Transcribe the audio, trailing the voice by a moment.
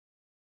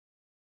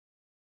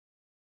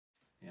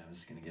Yeah, I'm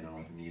just going to get on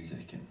with the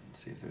music and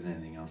see if there's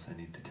anything else I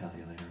need to tell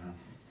you later on.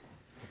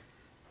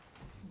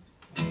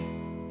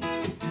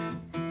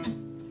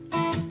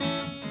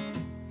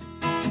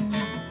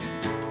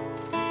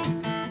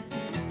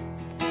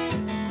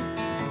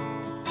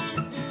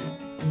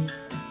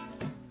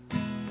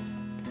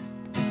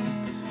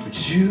 We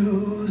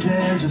choose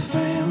as a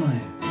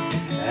family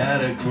how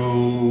to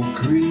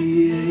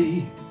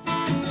co-create.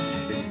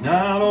 It's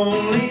not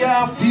only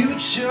our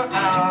future,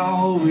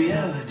 our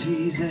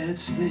reality's at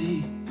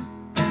stake.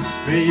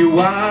 May your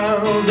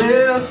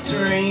wildest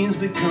dreams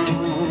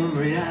become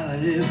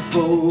reality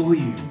for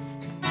you.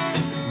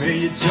 May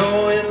your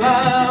joy in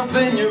life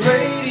and your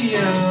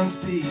radiance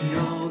be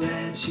all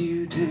that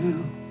you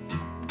do.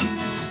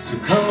 So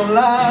come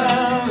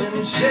alive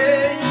and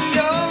share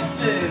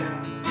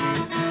yourself.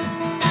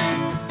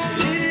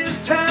 It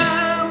is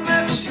time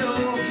that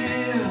your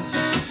gifts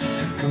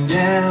come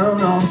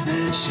down off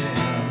that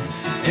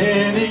shelf,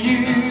 and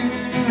you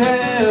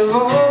have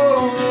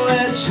all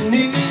that you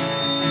need.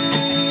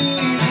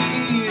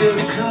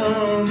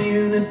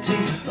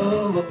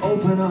 Of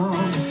open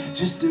arms,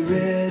 just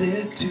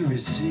ready to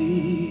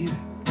receive,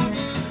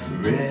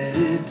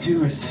 ready to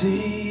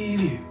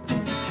receive you,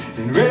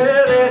 and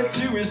ready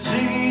to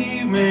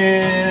receive me.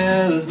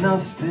 There's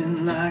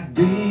nothing like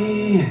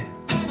being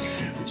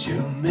what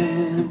you're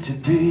meant to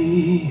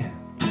be.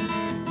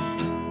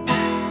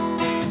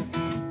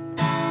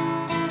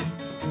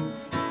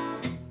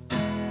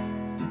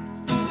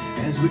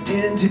 As we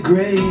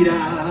integrate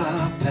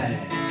our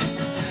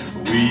past,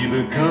 we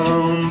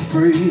become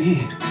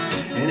free.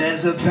 And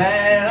as I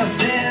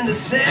pass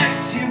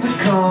intersect, you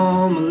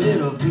become a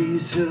little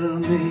piece of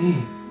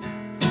me.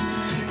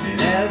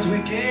 And as we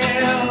give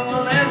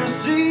and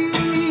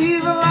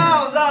receive,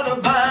 allows our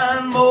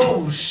divine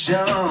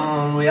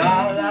motion. We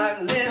are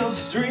like little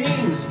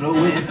streams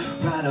flowing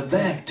right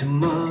back to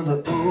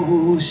Mother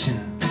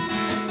Ocean.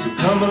 So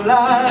come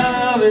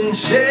alive and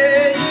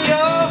share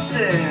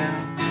yourself.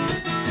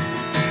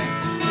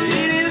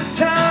 It is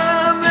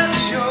time that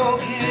your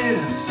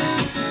gifts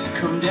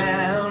come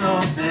down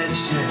off that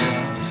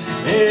shelf,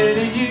 and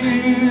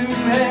you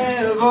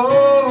have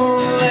all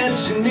that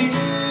you need.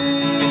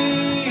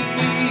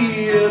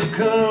 A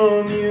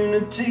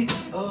community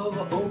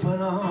of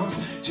open arms,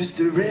 just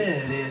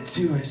ready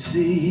to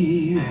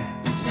receive,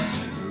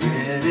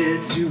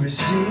 ready to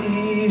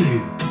receive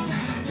you,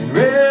 and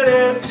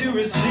ready to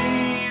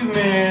receive me.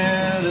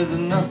 There's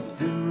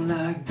nothing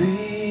like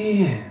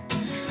being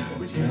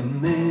what you're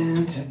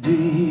meant to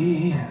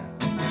be.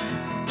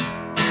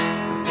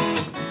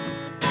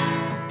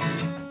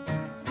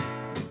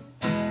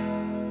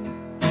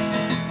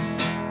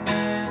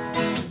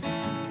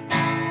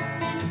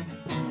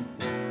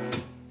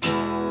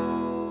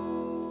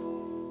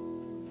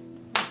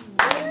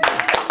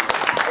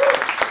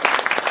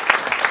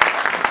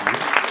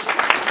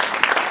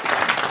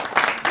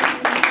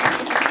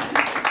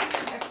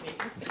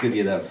 Good to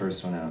get that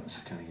first one out,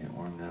 just kind of get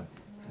warmed up.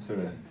 I sort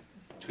of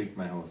tweaked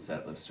my whole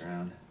set list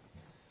around.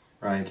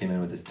 Ryan came in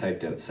with his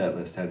typed out set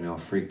list, had me all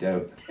freaked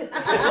out.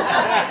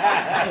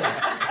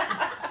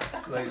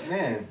 Like,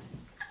 man.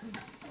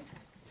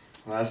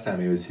 Last time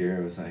he was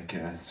here, it was like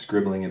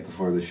scribbling it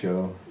before the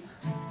show.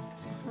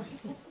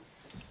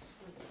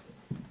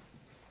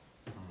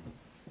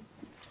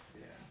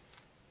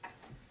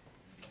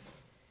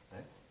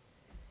 I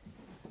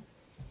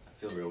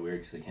feel real weird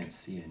because I can't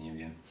see any of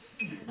you.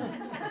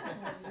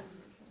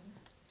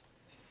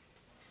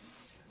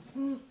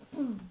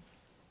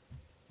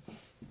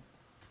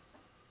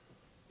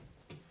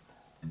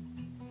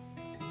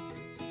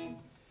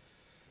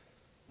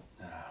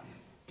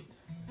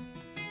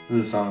 This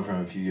is a song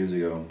from a few years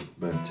ago,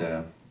 but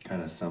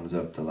kind of sums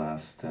up the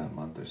last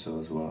month or so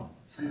as well.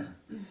 So,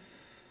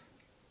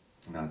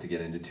 not to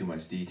get into too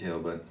much detail,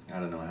 but I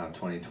don't know how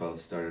 2012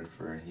 started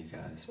for you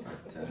guys,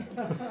 but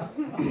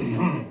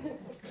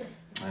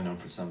I know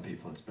for some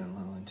people it's been a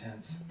little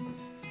intense.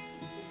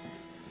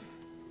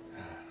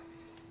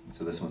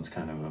 So this one's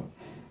kind of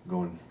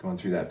going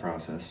through that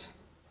process.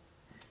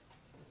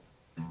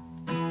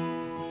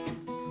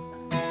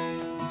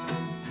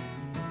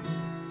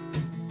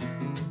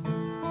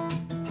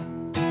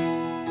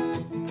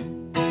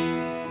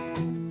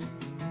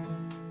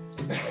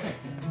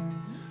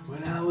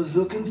 When I was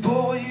looking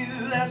for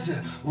you, that's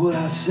what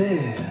I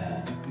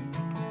said.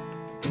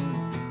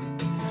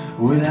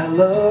 Without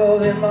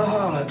love in my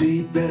heart, I'd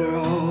be better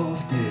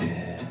off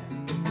dead.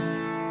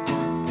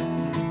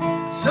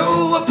 So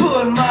I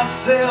put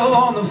myself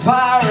on the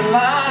firing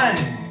line.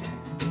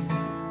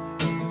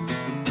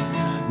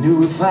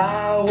 Knew if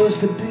I was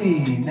to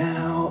be,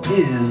 now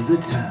is the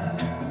time.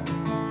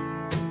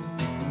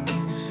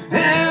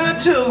 And I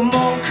took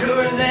more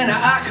courage than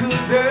I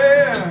could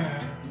bear.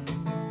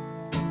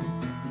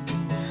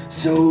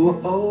 So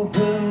I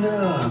opened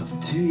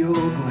up to your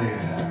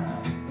glare.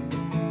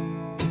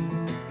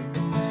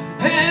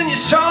 And you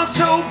shone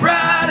so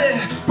bright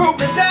it broke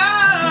me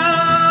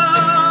down,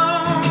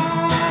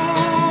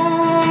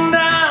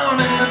 down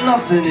into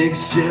nothing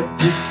except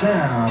the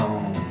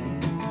sound.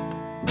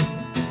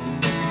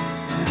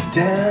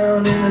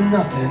 down into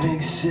nothing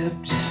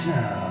except your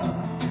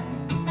sound.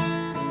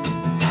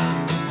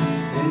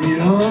 And you'd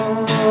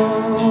hum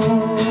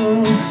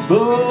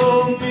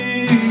for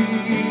me.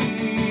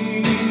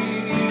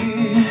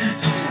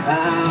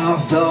 I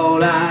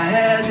thought I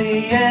had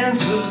the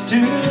answers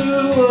to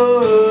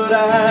what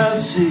I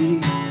see.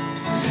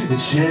 It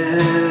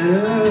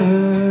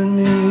shattered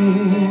me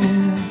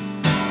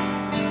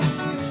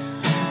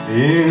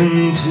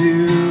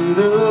into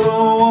the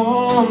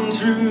one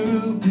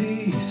true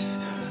piece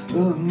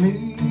of me.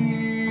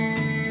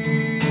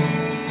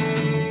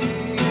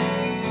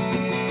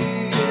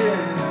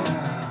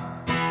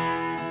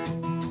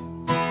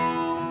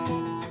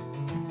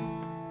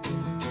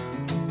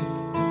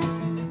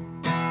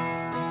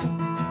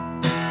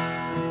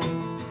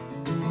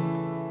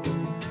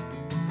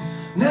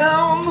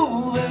 Now I'm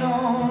moving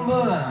on,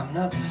 but I'm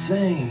not the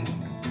same.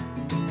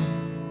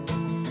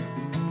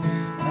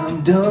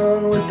 I'm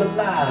done with the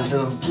lies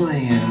of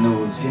playing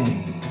those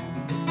games.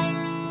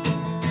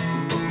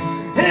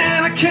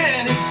 And I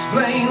can't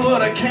explain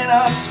what I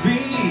cannot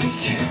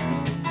speak,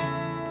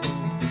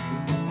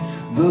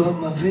 but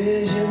my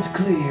vision's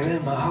clear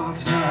and my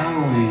heart's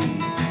not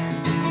weak.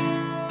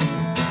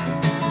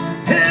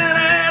 And I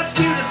ask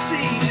you to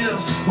see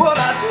just what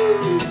I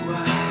do.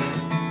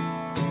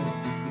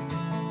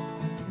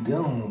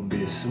 Don't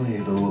be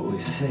swayed by what we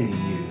say to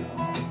you.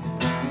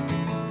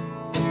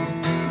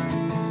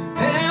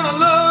 And I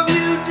love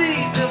you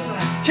deep as I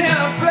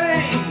cannot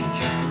fake.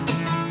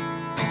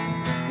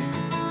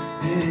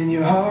 And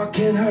your heart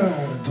can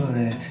hurt, but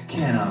it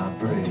cannot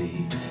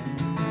break.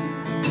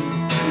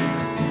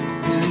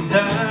 And I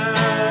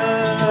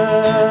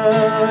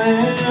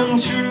am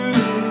true,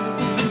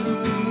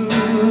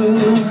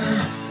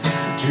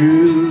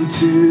 true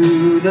to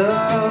the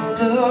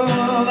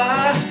love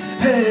I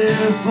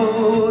have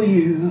for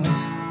you.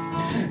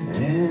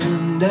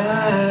 And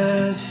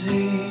I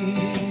see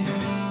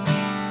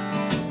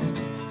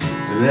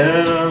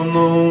that I'm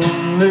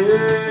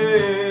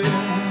only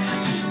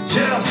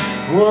just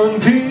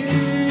one piece.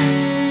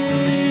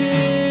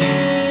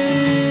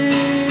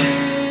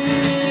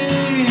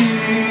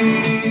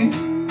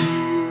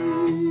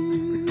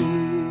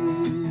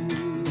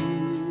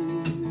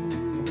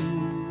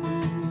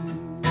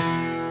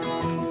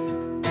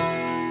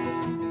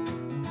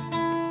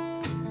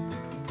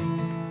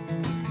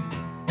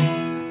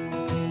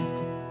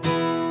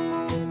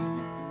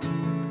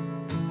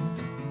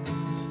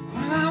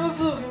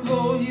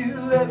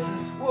 That's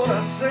what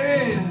I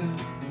said.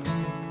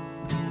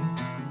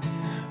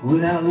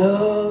 Without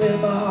love in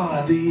my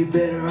heart, I'd be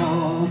better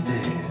off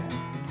dead.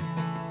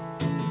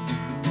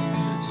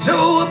 So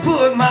I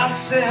put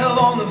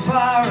myself on the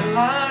firing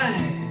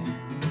line.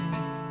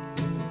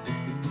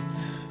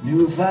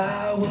 Knew if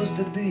I was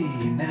to be,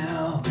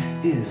 now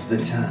is the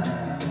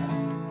time.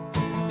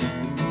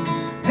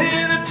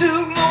 And it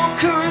took more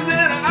courage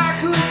than I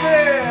could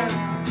bear.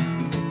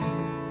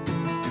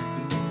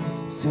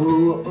 So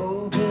I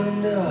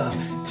opened up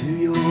to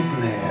your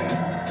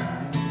glare,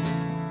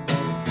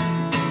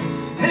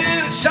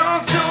 and it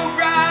shone so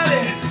bright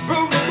it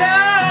broke me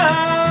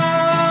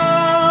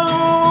down,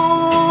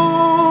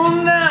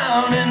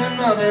 down into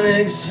nothing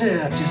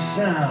except your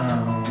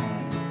sound,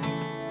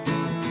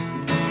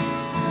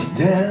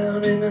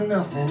 down into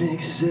nothing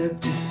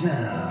except your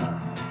sound.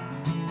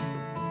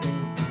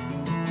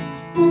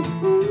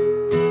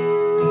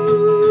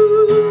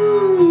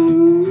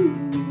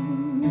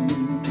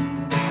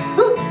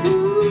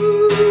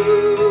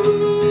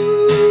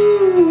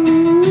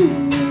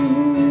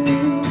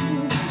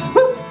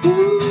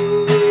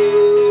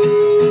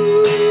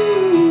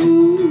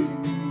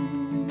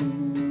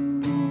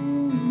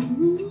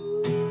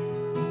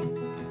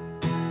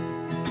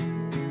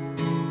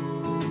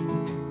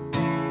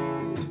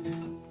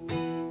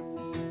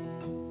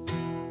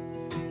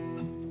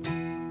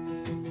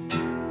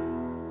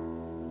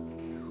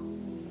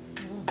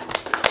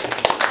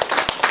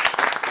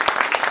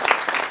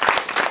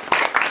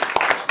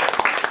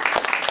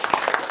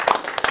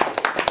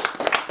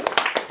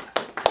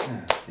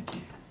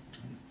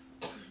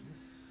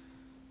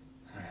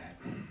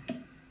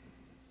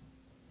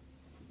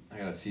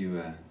 A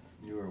few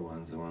newer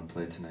ones I want to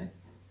play tonight,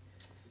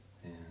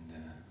 and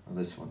well,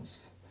 this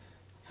one's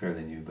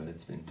fairly new, but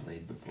it's been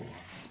played before,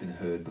 it's been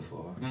heard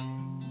before.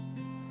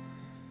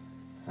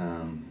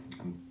 I'm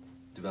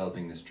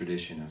developing this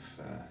tradition of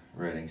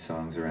writing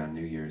songs around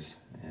New Year's,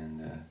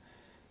 and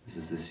this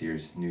is this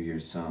year's New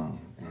Year's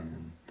song,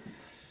 and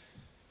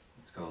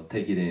it's called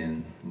Take It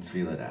In and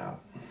Feel It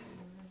Out.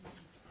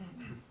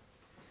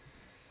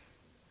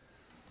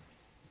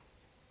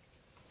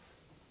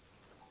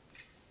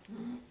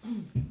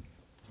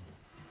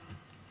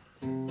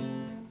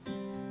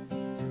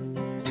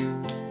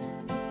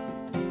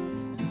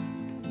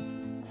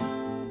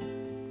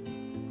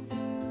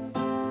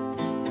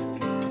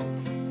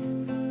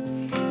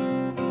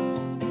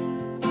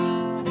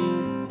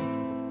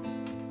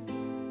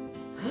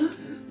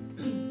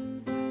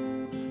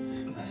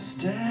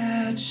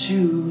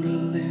 Statute of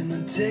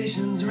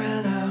limitations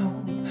ran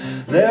out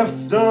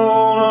left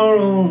on our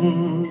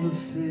own to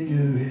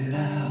figure it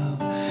out.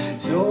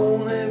 It's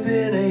only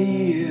been a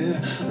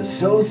year or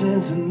so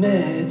since I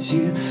met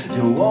you.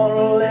 Don't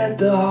wanna let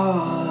the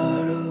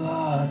heart of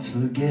hearts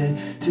forget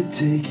to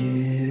take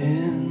it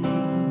in.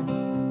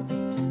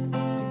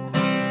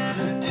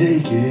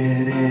 Take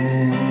it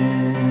in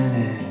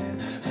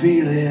and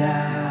feel it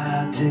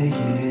out. Take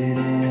it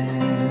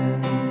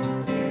in.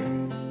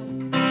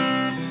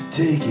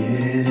 Take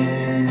it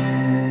in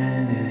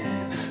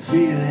and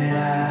feel it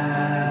out.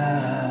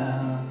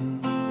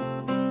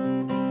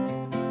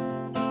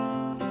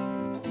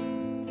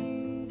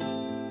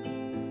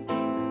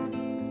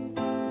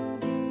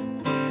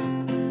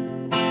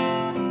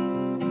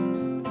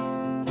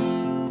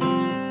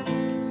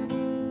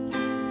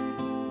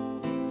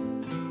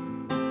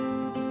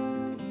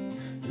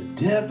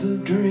 The depth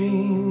of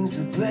dreams,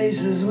 the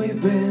places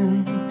we've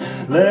been,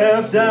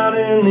 left out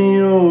in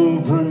the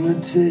open to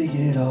take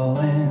it all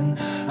in.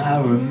 I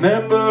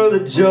remember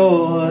the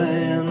joy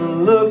and the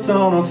looks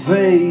on our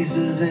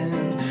faces, and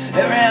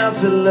every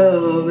ounce of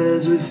love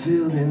as we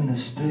filled in the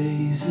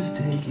spaces.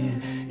 Take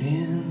it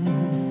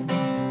in.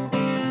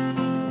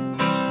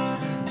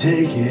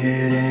 Take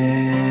it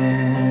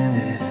in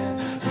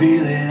and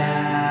feel it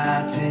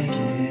out. Take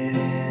it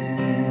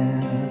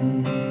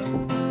in.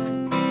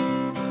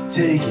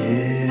 Take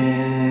it in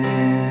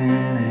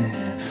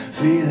and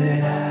feel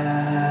it out.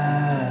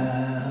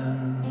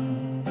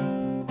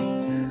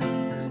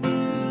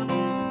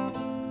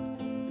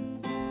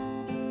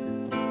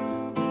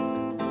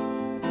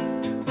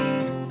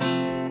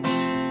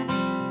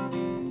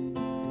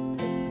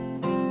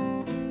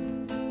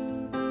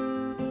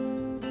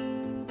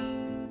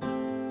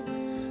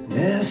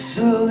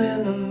 Nestled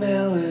in the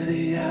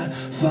melody, I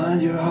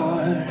find your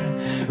heart,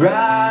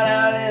 right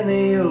out in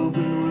the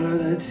open where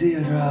the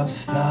teardrops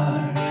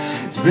start.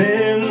 It's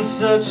been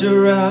such a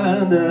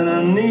ride that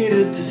I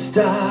needed to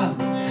stop,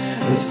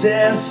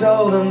 assess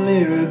all the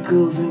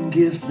miracles and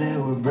gifts that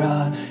were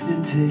brought,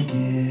 and take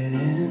it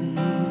in.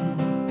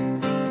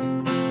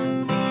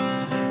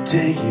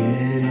 Take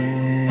it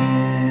in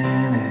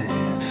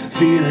and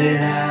feel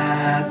it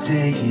out.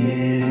 Take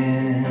it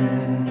in.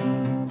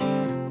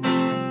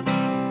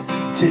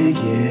 Take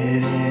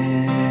it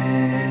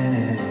in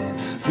and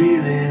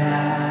feel it out.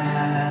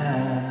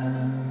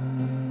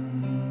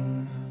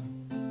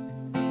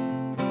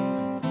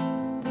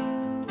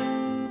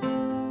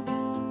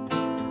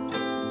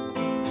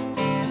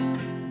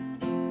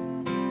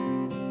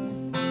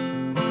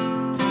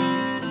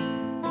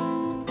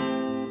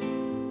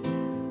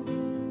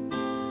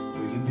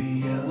 We can be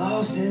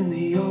lost in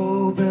the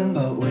open,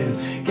 but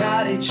we've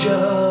got each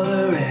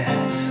other,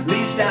 and at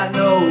least I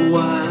know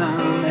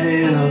I'm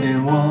held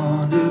in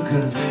wonder,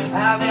 'cause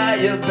I've got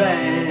your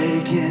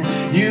back and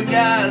you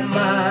got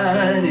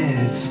mine.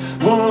 It's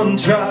one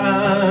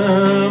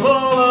tribe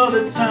all of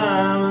the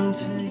time, and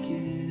take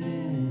it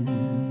in.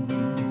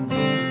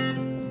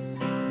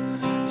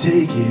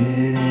 Take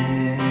it in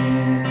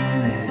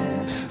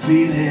and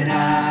feel it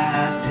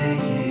out.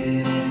 Take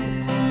it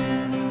in.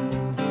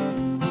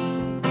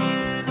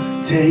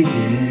 Take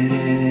it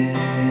in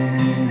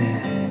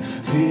and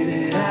feel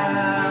it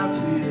out.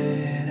 Feel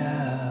it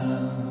out.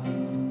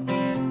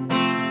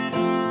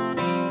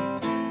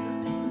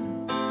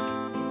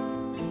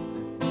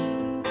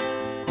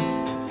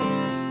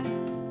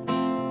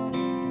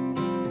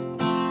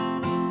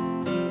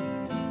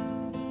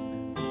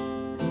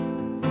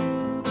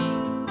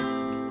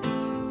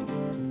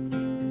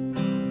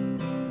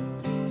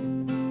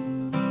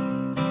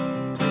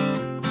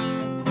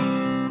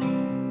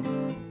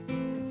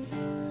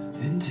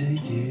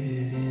 Take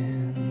it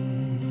in.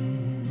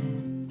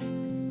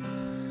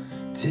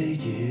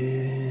 Take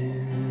it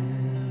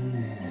in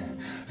and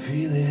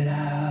feel it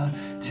out.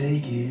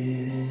 Take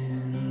it in.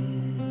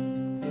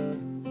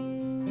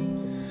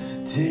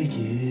 Take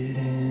it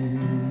in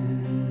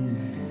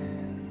and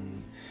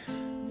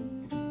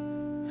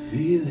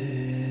feel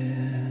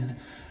it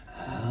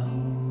out.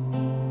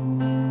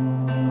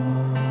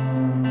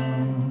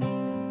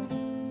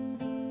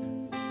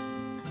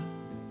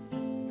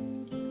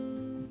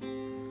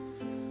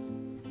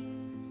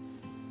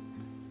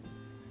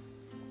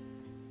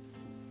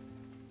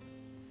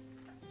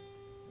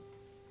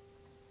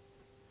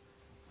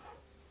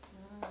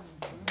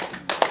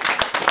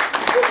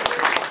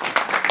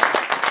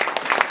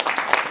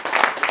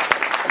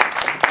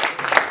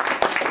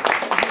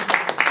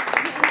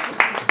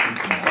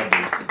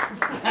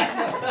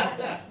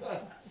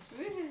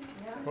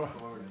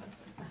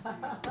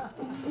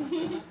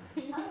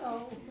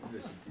 Hello.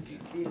 You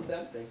see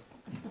something.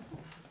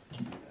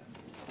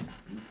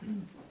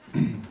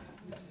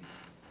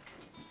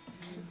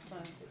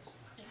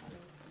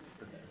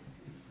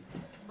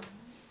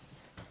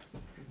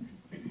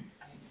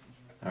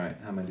 All right,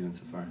 how am I doing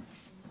so far?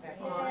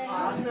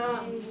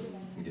 Awesome.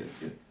 Good,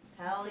 good.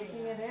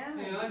 Taking it in.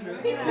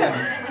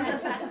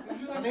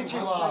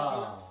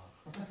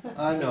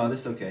 No, this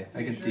is okay.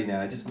 I can see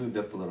now. I just moved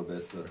up a little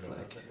bit, so it's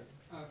like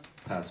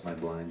past my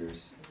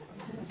blinders.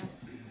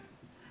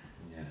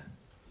 Yeah.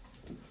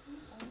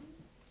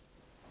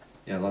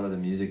 yeah, a lot of the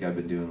music I've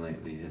been doing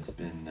lately has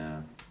been,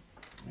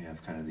 we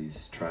have kind of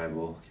these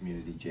tribal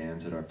community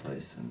jams at our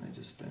place, and they've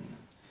just been,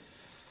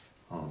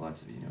 oh,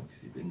 lots of you know,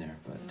 because you've been there,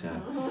 but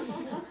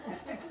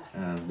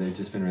they've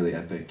just been really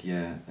epic,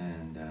 yeah,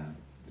 and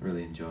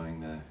really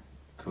enjoying the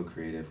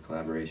co-creative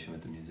collaboration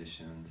with the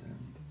musicians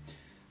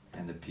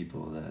and the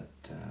people that,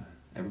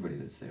 everybody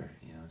that's there,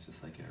 you know, it's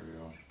just like a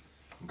real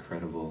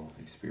incredible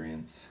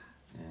experience,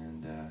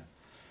 and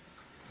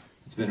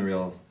it's been a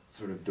real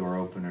sort of door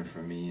opener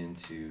for me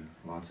into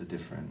lots of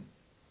different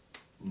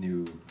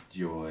new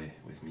joy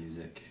with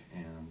music,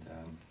 and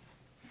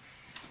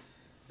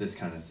this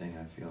kind of thing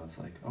I feel it's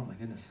like, oh my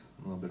goodness,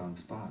 I'm a little bit on the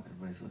spot,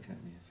 everybody's looking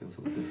at me, it feels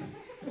a little different.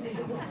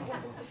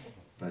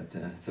 But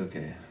it's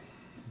okay,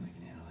 I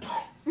can handle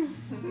it.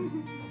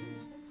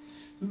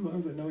 Just as long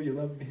as I know you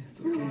love me, it's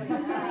okay.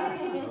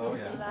 Oh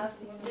yeah.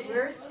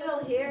 We're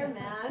still here,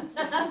 man.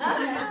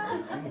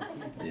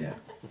 Yeah.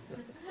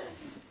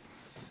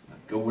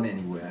 Not going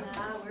anywhere.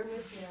 Nah, we're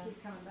with you.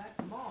 Keep coming back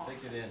tomorrow.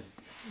 Take it in.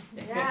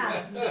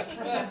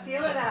 Yeah,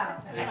 feel it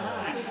out.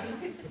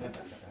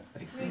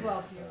 Thanks. We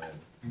both feel it.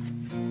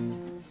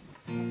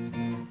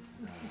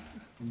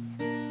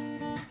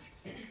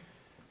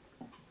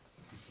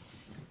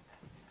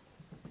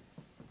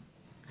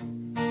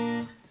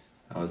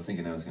 I was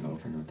thinking I was going to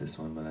open with this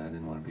one, but I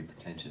didn't want to be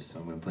pretentious, so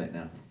I'm going to play it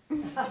now.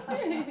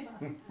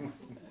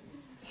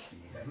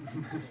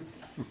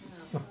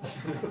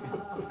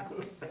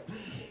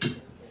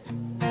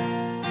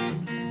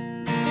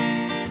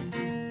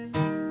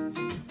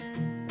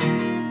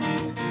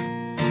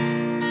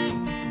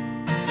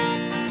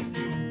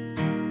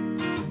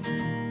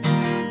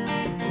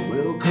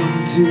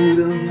 Welcome to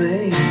the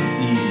main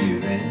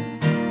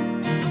event.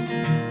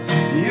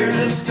 You're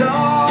the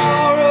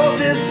star of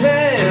this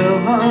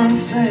heaven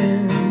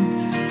sent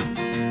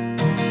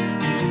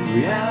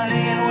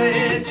reality in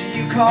which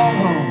you call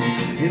home,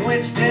 in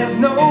which there's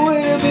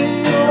nowhere to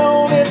be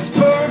alone. It's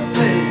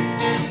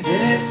perfect,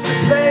 and it's the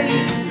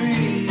place to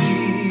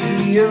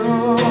be.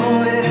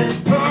 Oh, it's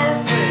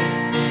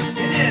perfect,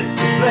 and it's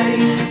the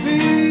place to be.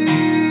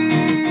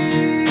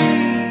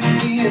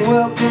 And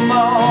welcome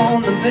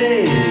on the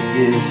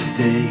biggest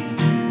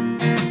stage.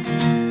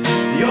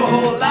 Your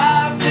whole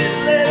life is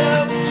led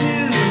up to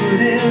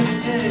this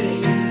day.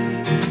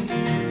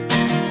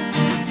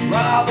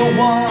 While the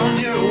one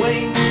you're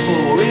waiting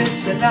for,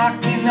 it's a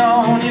knocking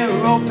on your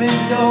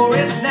open door.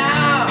 It's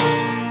now,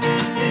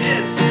 and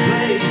it's the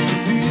place to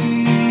be.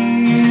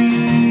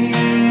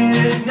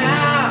 It's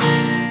now,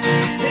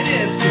 and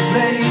it's the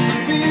place to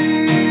be.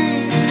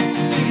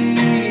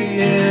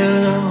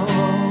 And oh,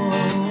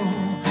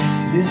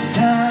 this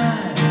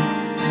time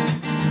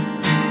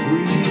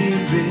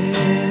we've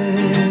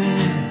been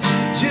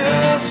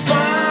just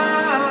fine.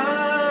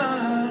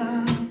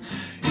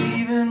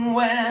 Even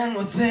when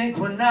we think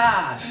we're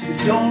not,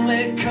 it's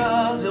only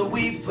 'cause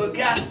we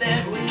forgot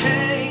that we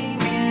came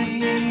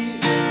here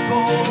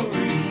for a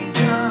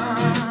reason.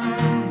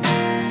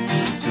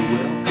 So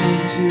welcome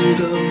to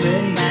the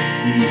main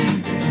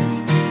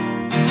event.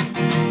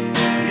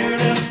 You're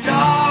the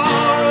star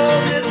of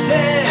this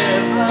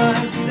heaven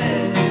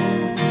sent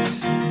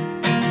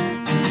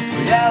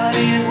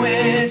reality in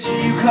which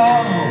you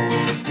call home,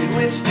 in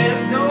which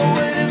there's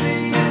nowhere to be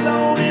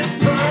alone. It's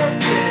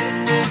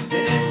perfect,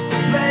 and it's the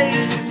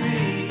place to be.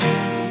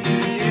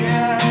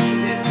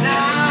 Yeah, it's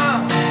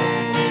now,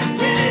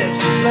 and it's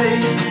the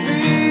place to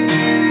be.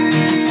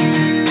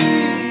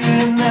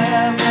 Na,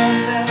 na,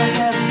 na,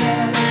 na, na.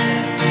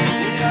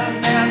 Yeah,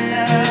 na,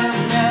 na, na,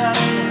 na.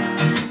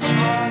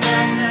 Oh, na,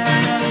 na,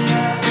 na, na,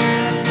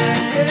 na.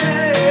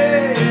 Yeah.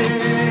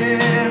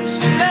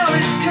 Now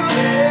it's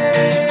coming.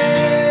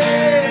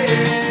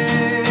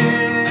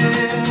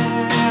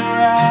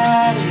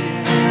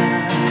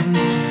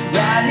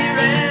 Right here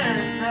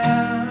and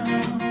now.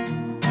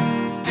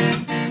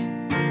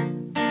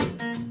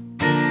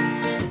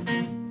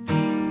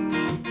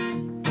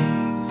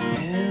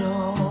 And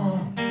all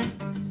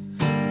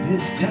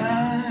this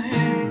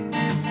time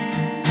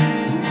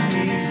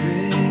we've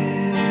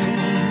been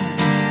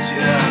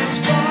just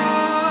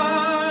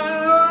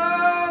fine.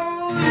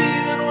 Oh,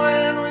 even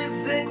when we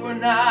think we're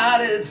not,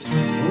 it's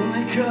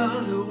only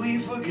 'cause we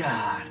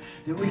forgot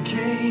that we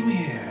came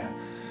here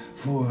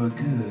for a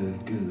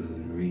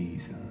good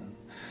reason.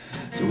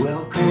 So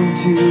welcome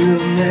to the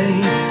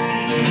main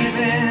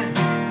event.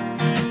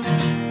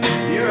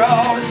 You're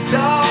all the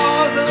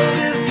stars of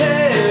this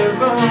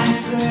heaven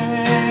sent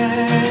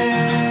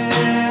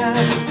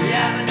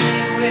reality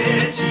in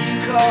which you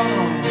call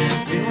home,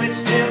 in which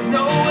there's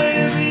nowhere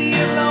to be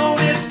alone.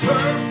 It's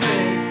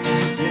perfect,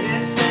 and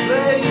it's the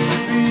place to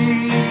be.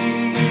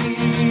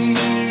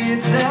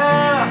 It's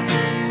now,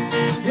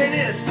 and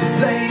it's the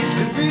place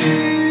to be.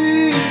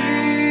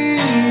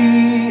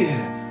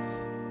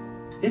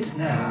 It's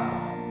now.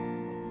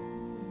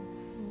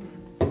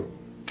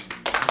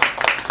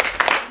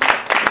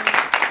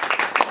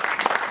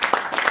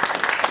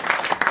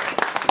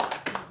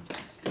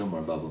 Still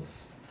more bubbles.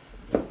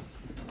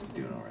 It's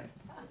doing all right.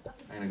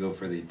 I'm gonna go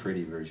for the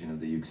pretty version of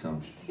the uke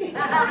song.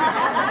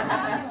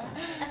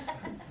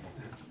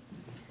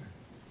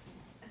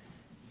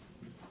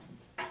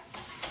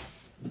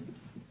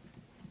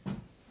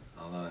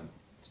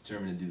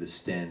 determined to do this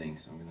standing,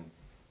 so I'm gonna.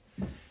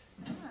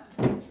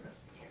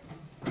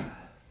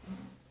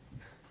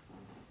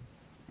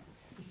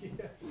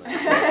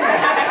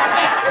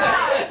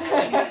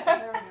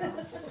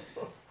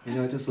 You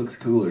know, it just looks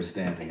cooler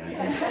standing, I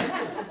think.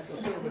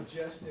 So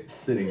majestic.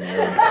 Sitting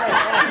there.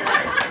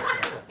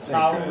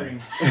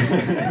 Towering.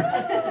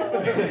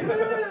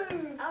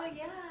 Oh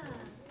yeah.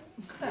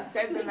 You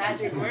said the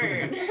magic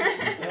word.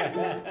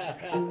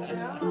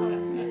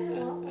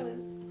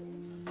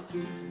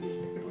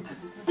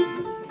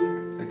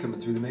 They're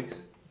coming through the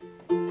mix.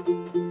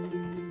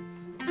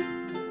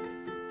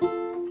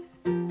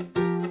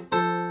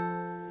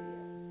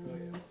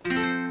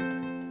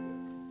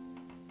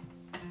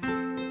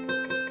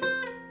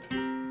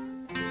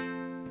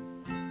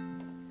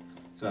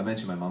 So I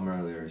mentioned my mom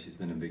earlier. She's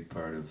been a big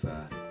part of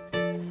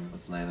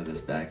what's landed us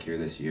back here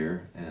this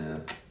year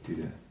due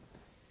to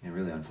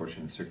really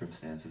unfortunate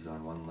circumstances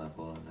on one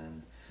level, and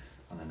then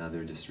on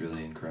another just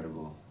really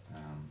incredible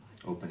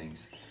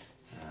openings.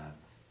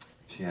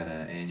 She had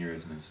an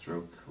aneurysm and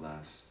stroke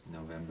last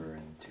November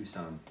in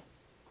Tucson,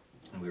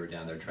 and we were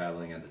down there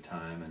traveling at the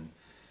time, and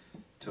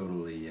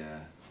totally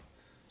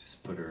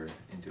just put her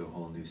into a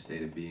whole new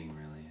state of being,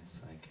 really. It's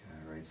like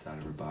right side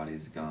of her body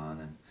is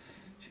gone, and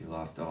she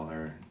lost all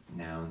her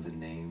nouns and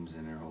names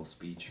and her whole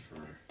speech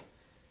for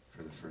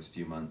the first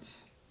few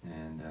months.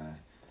 And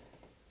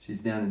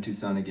she's down in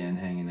Tucson again,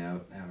 hanging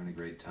out, having a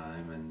great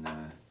time, and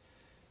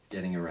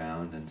getting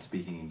around and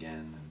speaking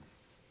again.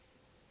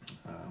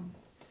 And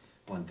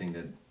one thing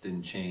that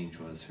didn't change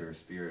was her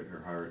spirit,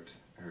 her heart,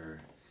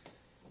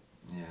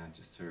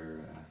 just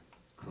her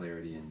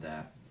clarity in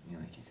that. You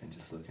know, like you can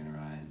just look in her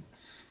eye and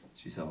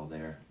she's all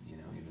there, you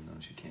know, even though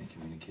she can't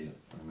communicate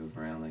or move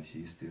around like she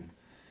used to.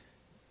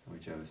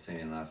 Which I was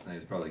saying last night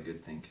is probably a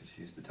good thing because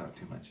she used to talk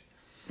too much.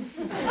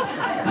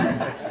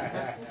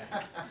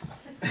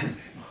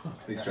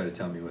 At least try to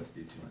tell me what to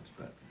do too much.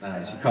 But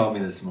she called me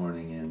this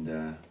morning, and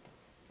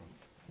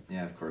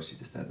yeah, of course, she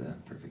just had the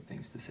perfect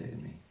things to say to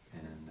me,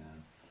 and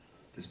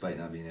despite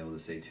not being able to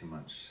say too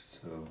much.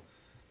 So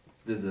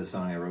this is a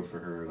song I wrote for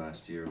her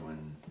last year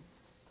when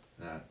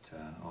that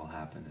all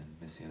happened, and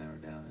Missy and I were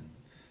down in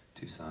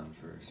Tucson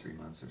for 3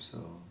 months or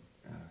so,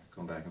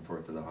 going back and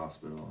forth to the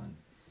hospital, and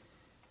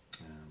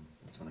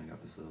that's when I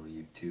got this little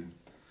uke too.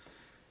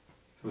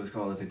 So it's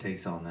called If It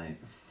Takes All Night.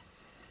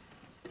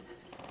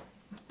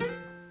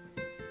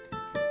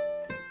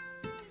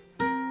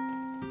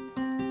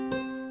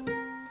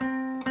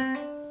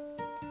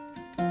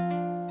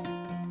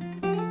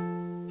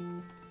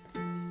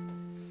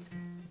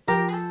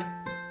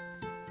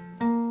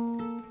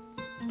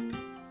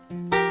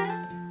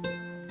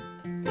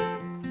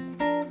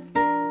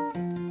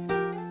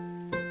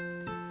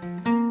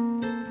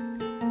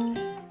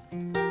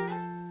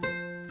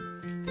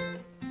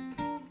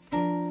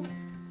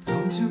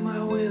 To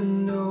my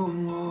window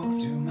and walk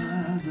through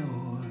my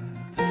door.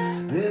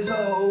 There's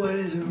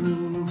always a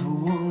room for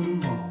one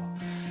more.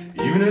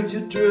 Even if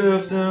you're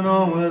drifting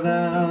on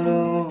without a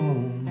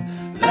home,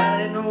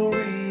 that ain't no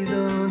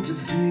reason to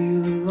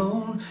feel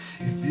alone.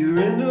 If you're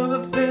into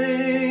the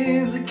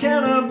things that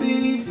cannot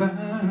be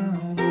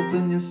found,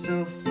 open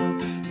yourself up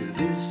to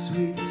this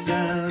sweet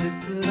sound.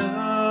 It's a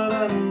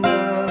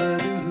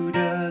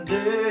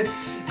da-da-da-da-do-da-da.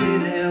 Hey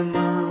there,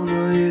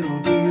 mama, it'll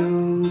be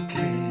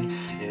okay.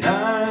 And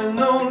I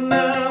know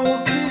now we'll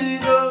see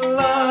the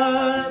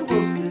light.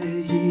 We'll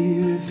stay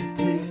here if it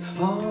takes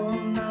all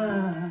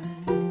night.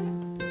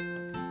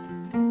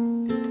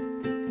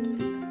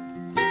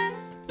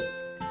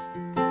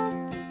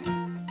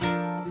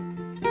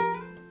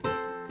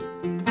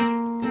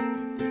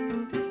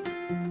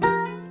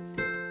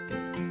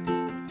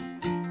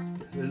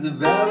 There's a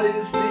valley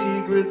of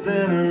secrets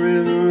and a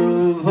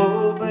river of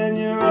hope, and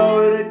you're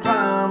already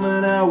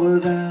climbing out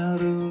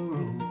without a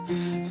rope.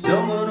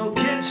 Someone will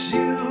catch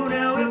you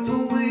now if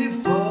we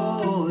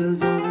fall.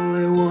 There's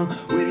only one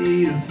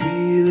way to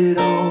feel it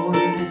all,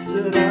 and it's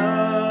a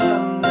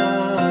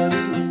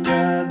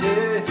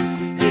da-da-da-da-da.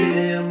 Hey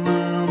there,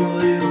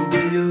 mama, it'll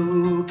be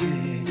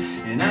okay.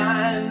 And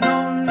I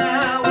know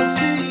now we'll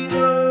see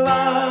the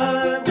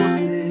light. We'll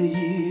stay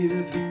here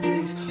if it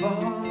takes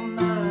all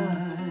night.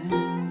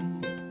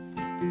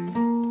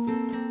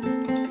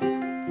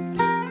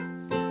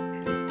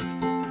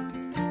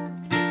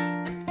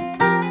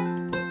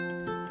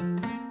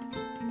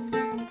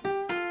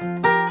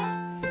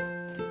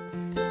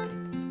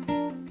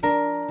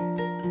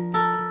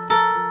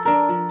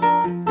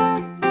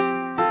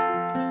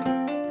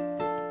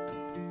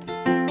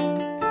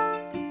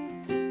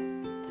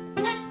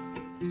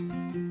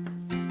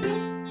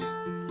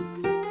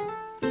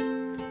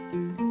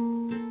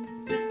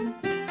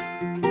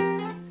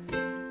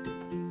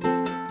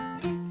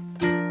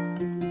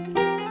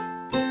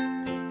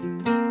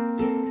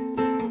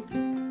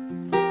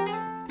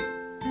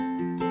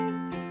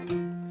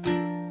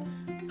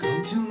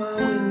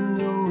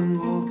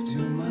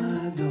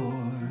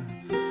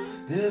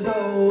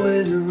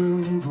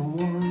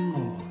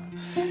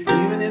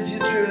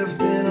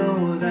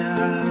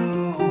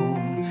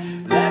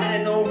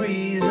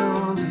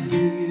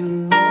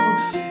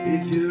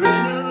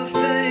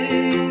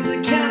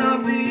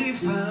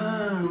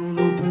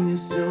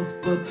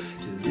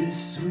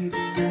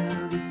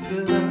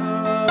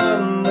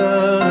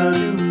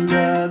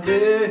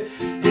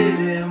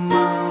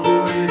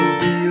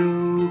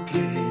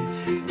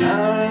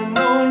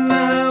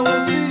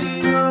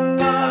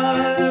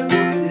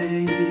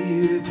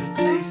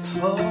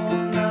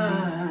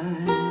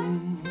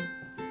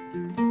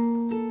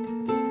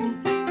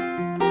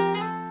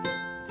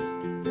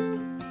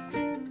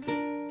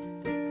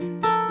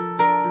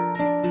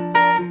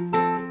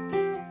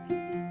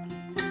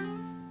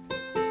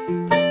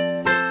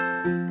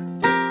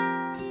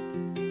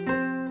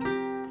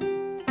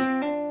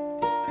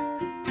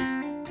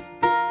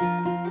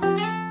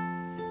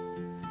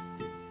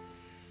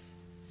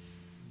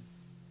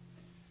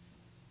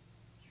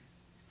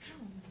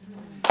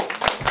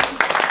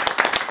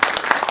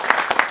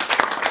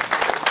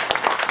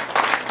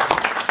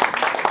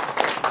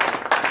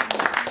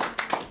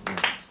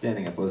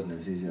 Standing up wasn't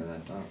as easy as I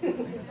thought.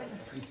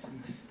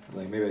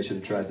 Like, maybe I should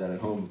have tried that at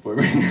home before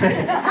we... Sorry.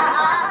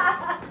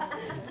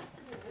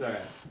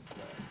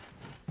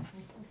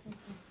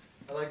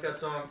 I like that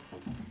song.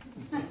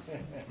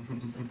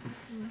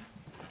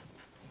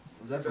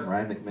 Was that from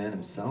Ryan McMahon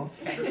himself?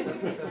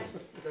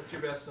 That's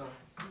your best song.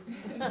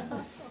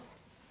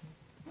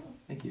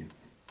 Thank you.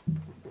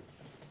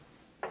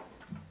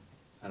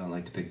 I don't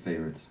like to pick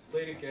favorites.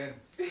 Play it again.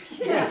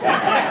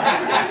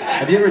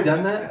 Have you ever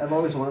done that? I've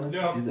always wanted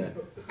to do that.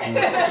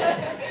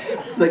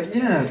 It's like,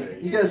 yeah,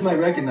 you guys might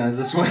recognize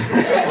this one.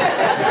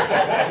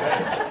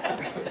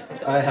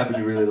 I happen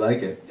to really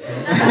like it.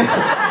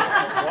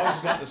 As long as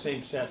it's not the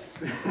same set.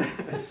 Oh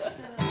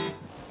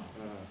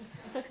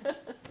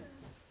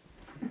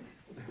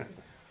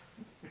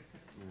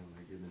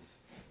my goodness.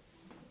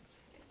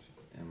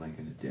 Am I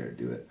going to dare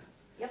do it?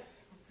 Yep.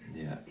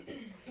 Yeah.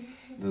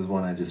 This is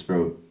one I just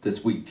wrote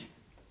this week.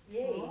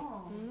 Yay.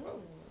 And,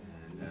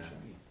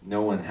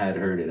 no one had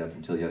heard it up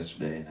until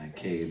yesterday, and I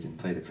caved and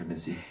played it for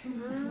Missy.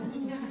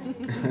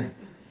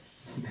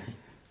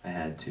 I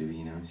had to,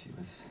 you know, she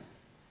was...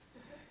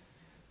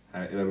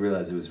 I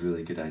realized it was a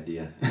really good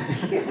idea.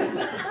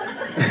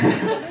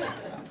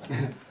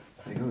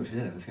 Like, oh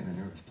shit, I was kind of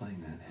nervous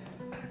playing that.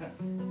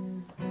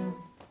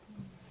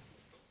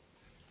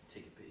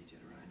 Take a page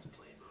out of Ryan's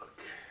playbook.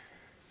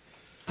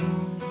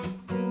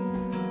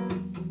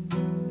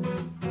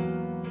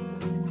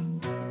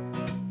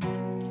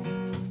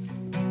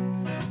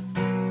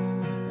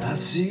 I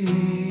see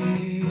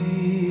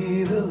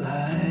the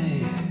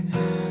light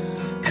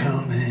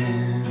coming.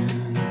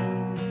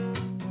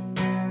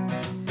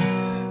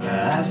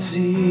 I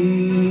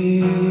see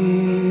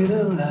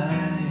the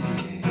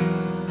light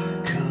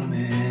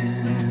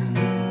coming.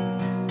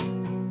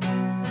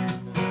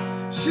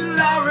 Should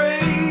I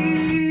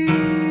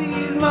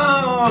raise my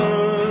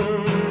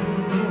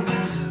arms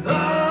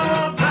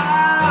up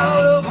out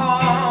of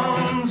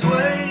harm's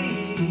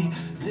way?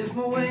 Lift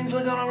my wings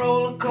like on a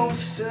roller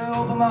coaster,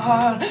 open my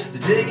heart to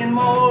taking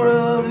more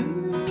of you.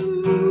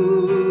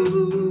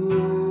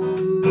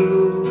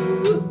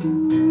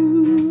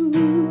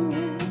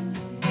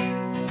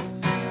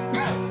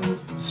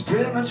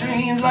 Spread my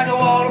dreams like a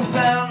water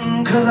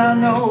fountain, 'cause I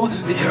know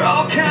that you're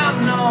all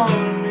counting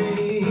on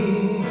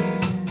me.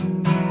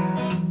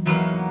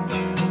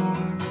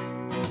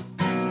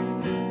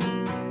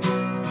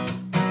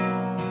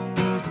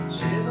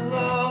 Share the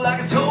love like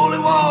it's holy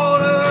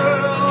water.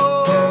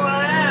 All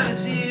I have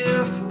is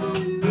here for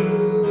you.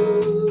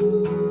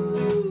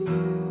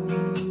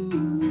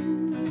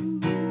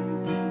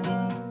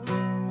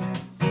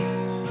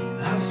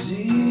 I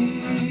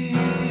see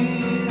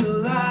the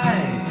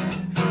light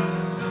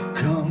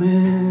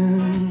coming.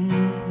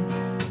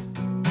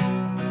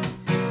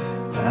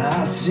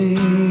 I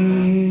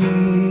see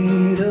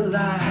the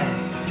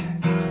light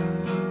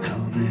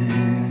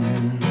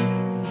coming.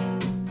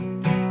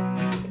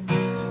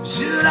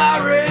 Should I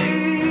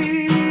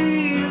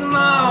raise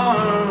my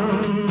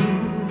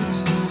arms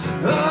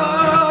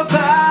up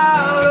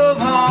out of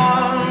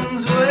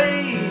harm's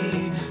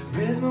way?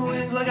 Raise my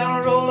wings like on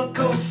a roller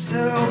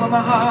coaster, open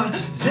my heart,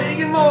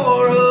 taking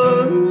more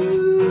of you.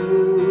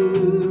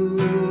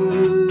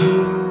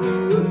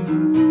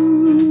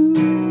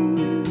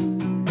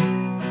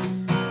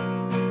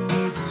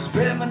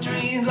 Spread my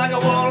dreams like a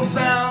water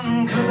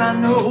fountain, 'cause I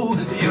know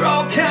you're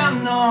all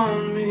counting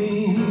on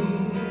me.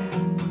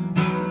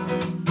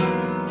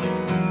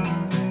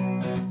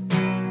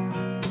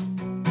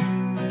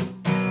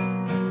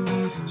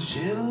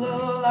 Share the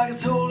love like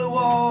it's holy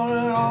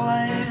water. All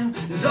I am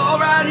is all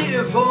right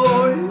here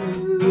for you.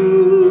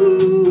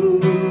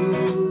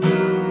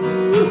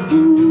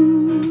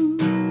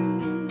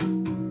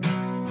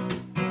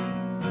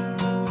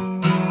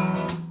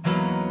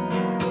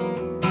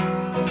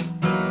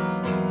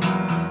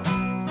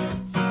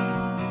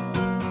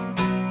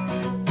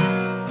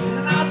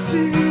 And I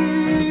see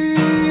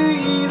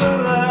the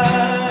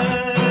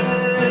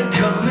light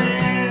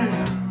coming.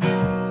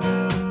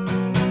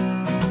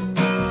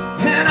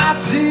 And I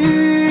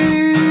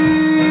see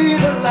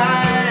the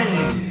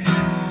light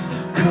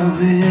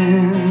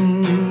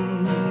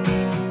coming.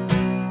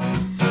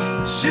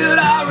 Should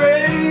I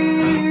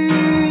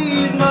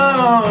raise my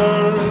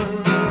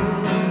arms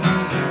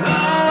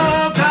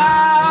up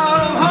out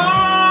of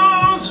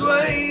harm's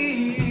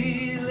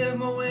way? Lift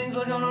my wings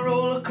like on a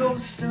roller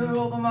coaster,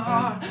 open my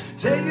heart,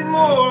 taking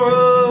more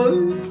of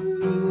you.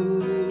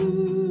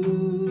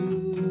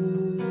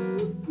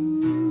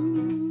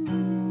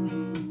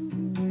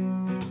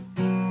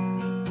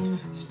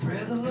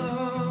 Spread the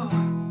love,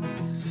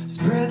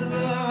 spread the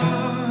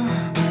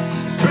love,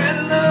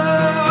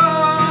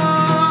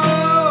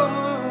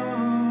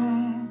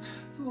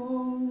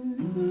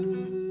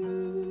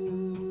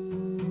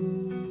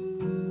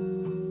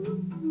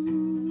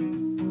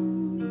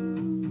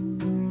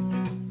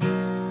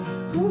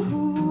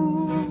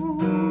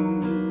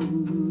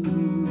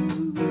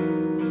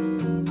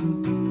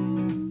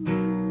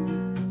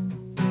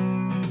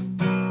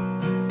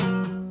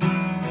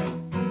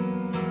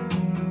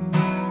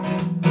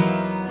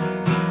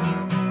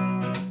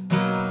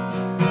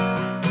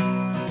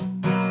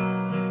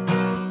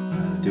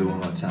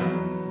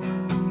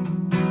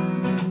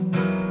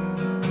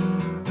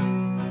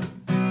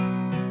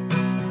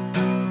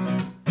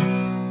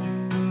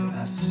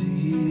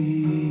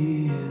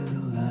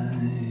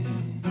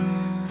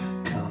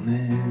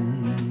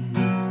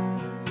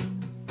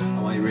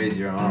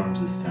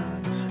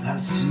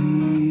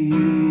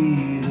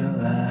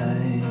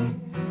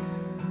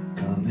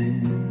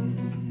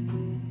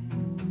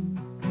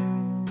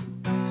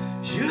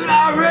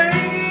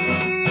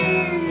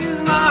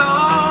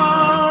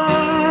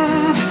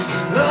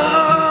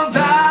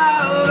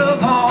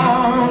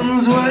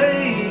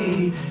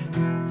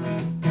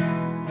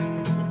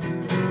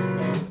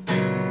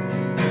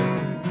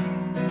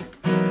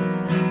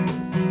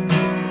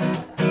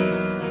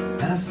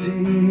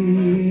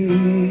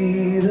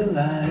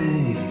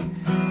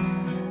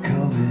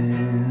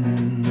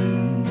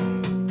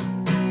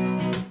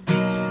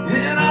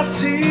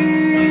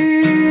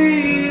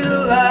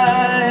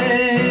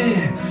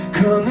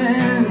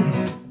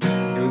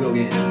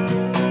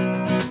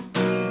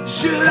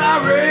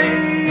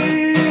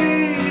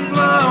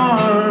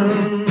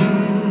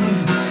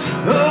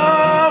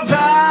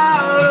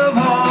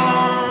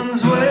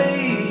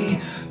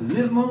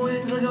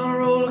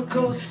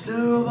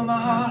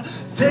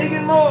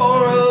 taking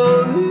more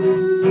of you.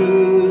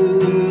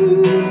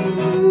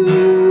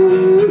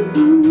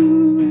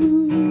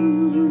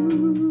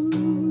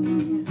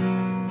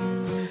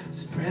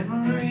 Spread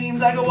my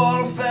dreams like a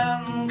water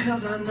fountain,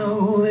 'cause I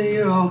know that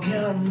you're all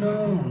counting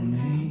on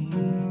me.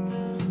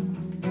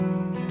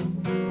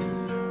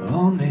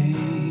 On me.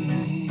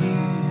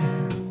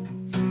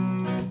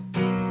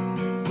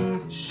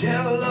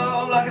 Share the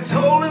love like it's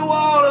holy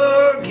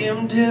water.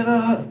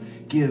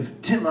 Give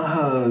Tim a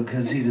hug,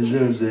 'cause he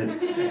deserves it.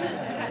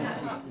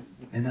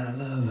 And I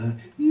love her.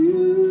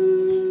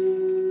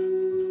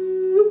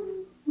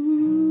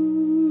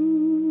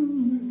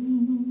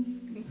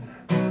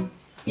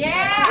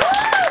 Yeah!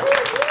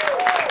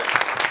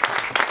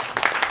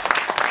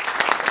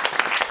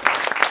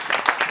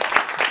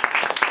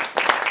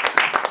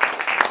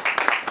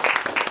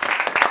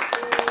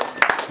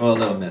 Well, a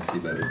little messy,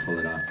 but we pulled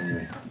it off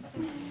anyway.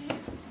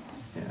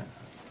 Yeah.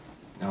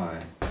 Oh,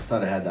 I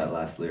thought I had that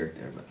last lyric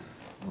there, but a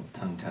little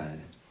tongue-tied.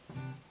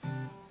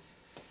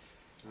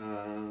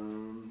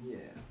 Yeah.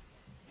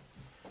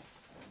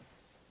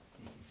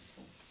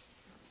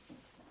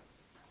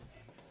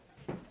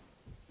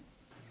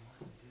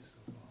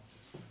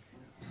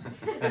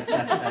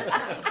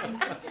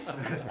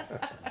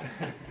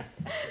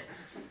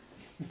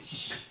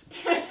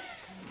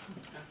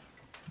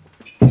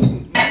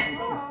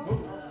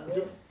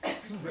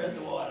 Spread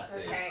the water.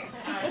 Okay.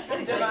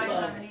 Divine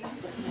harmony.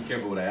 Be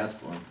careful what I ask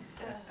for.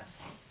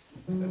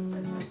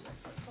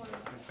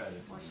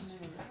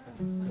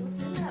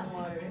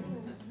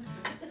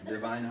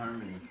 Divine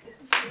harmony.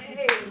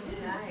 Hey,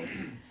 nice.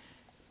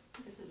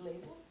 Is it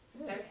labeled?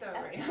 Says so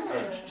right.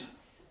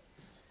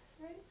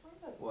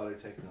 Water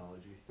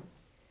technology.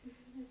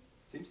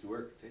 Seems to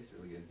work. Tastes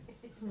really good.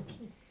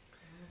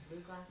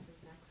 Blue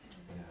glasses next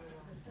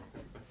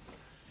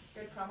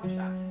Good promo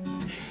shot.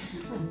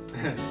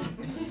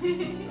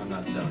 I'm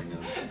not selling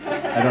those.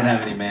 I don't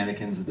have any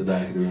mannequins at the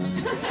back of the room.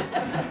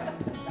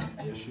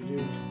 Yes, you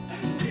do.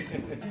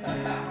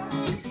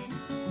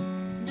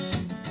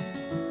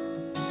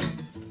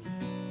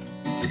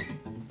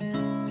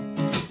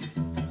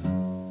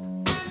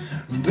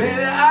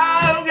 Baby,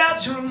 I've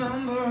got your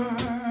number.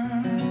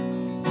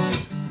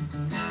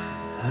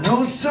 I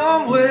know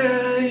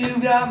somewhere you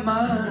got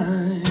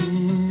mine.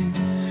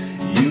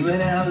 You've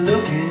been out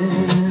looking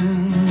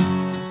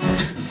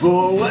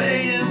for a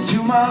way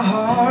into my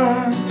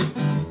heart.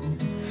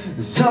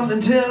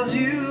 Something tells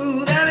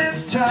you that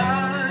it's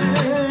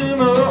time.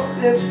 Oh,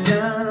 it's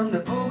time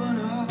to open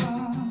up.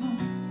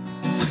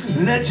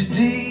 Let your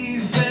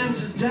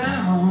defenses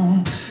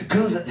down,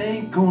 'cause I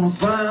ain't gonna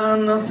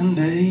find nothing,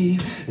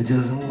 babe. It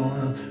doesn't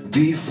wanna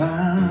be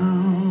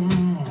found.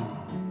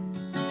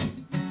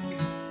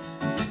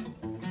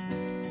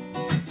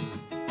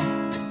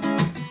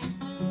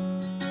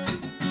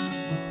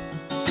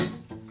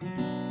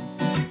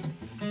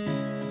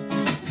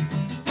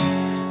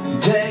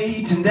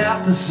 Today turned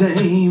out the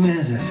same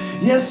as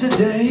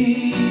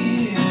yesterday,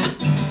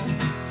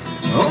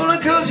 only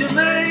 'cause you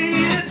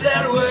made it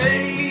that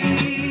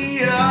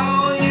way.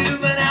 Oh,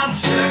 you've been out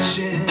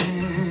searching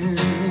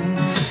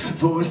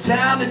for a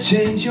sound to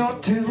change your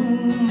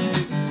tune.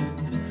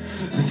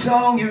 The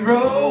song you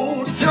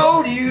wrote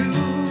told you,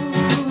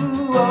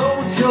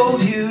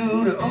 told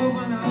you to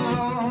open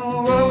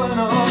up,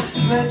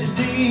 let your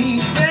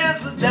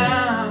defenses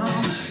down,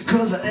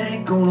 'cause I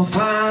ain't gonna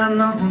find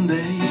nothing,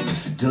 babe.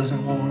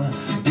 Doesn't wanna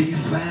be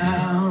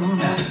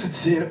found.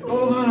 Said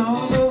open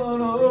up,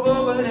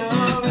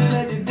 and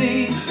let your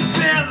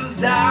defenses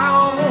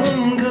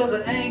down, 'cause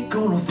I ain't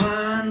gonna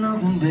find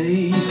nothing,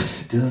 babe.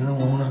 Doesn't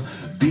wanna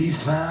be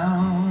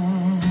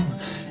found.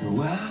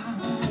 While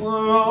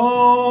we're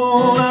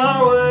on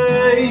our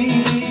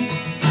way,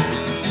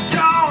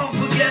 don't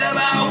forget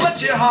about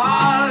what your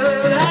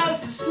heart has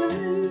to say.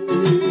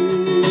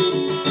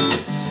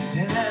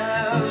 And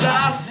as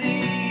I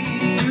see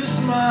you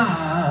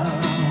smile,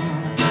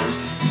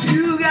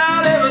 you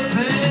got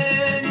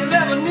everything you'll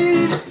ever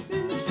need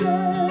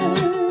inside.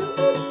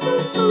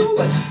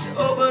 But just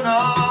open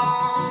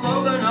up,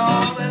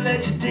 and let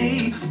your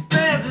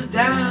defenses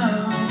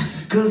down,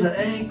 'cause I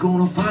ain't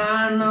gonna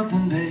find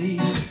nothing,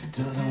 babe.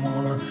 Doesn't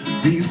wanna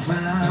be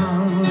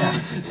found.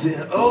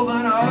 Said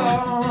open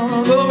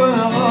up,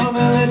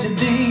 and let your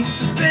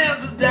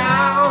defenses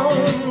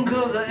down,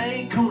 'cause I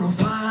ain't gonna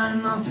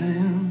find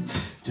nothing.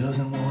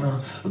 Doesn't wanna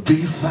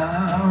be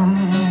found.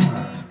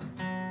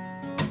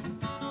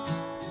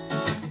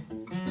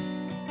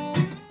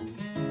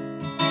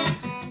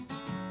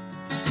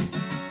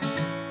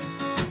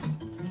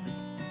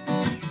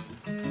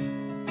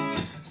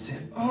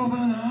 Said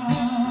open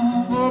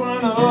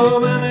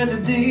up, and let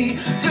your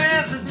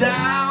defenses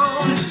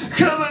down,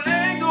 'cause I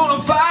ain't gonna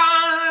find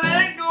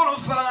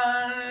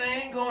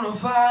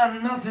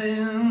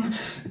nothing.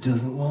 It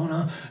doesn't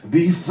wanna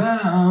be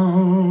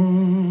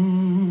found.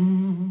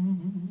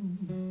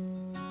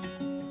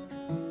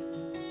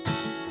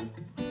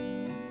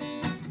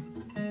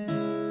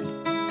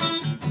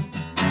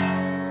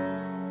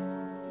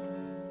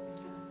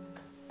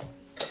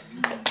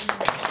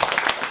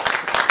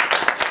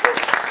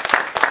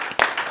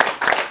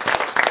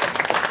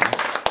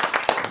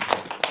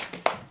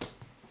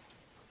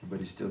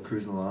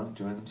 cruising along,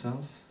 enjoying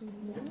themselves?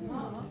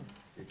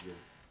 Good, good.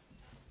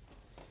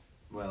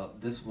 Well,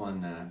 this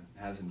one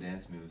has some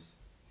dance moves.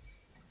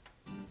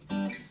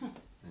 And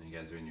you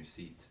guys are in your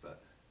seats,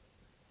 but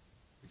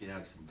we could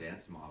have some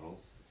dance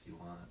models if you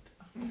want.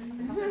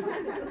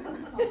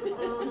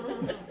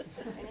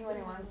 Anyone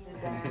who wants to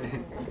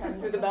dance can come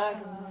to the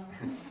back.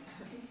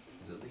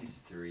 There's at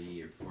least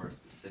 3 or 4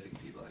 specific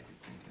people I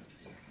could think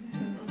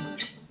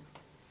of.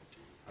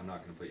 I'm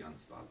not going to put you on the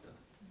spot though.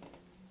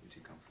 You're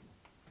too comfortable.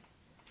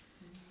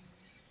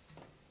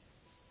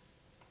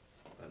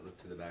 But look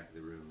to the back of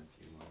the room if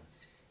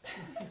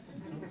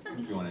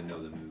you want to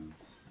know the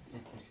moves.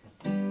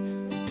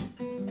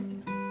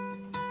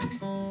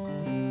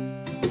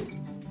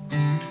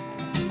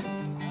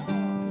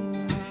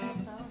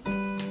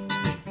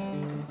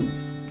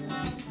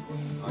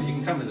 Oh, you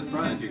can come to the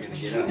front if you're going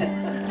to get up.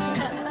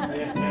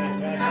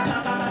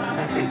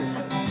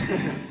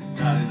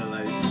 Not in the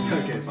lights.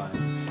 Okay, fine.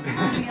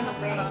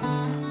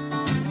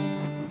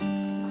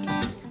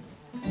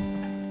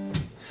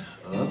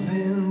 Up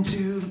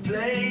into the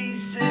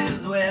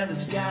places where the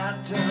sky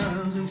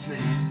turns and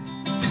fades.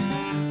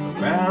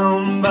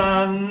 Around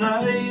by the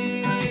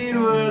night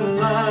where the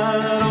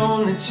light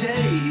only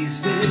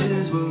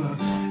chases. We're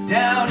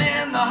down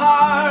in the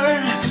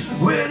heart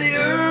where the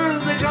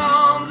earth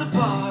becomes a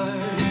part.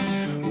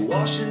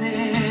 Washing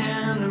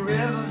in the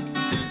river,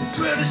 it's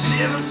where the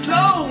shiver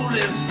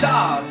slowly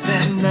starts.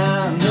 And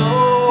I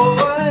know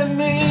what it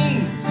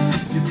means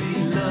to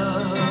be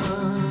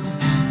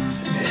loved,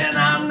 and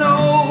I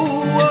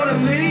know what it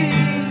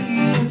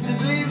means to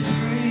be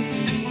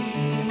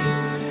free.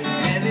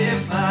 And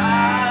if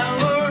I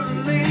were to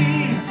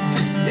leave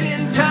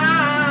in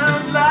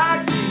times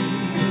like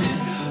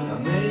these, I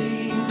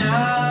may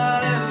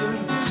not ever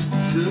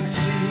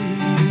succeed.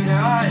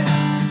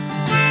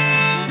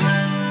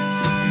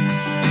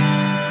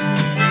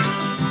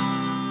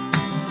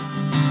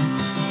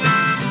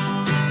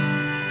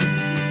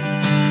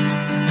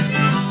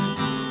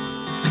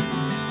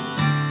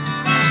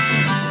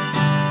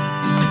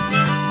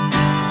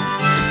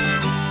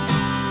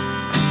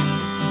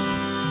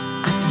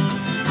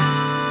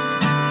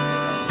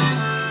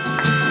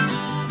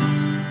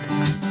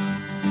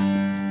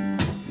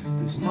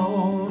 There's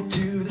more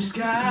to the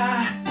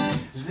sky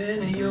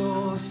than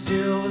your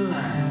silver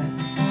line.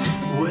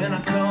 When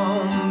I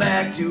come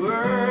back to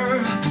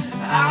earth,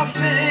 I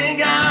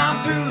think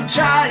I'm through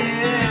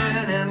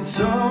trying. And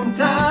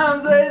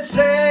sometimes they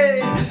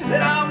say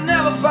that I'll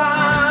never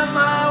find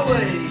my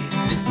way,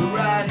 but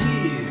right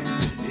here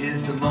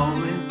is the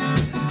moment,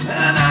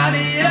 and not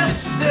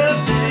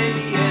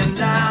yesterday. And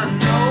I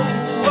know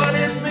what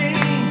it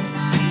means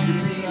to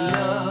be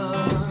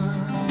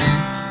loved,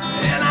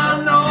 and I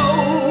know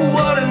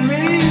what it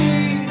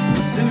means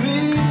to be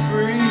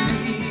free.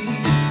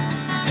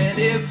 And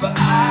if I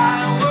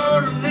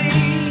were to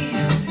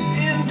leave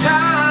in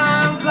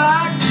times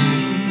like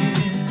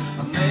these,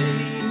 I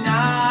may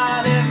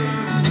not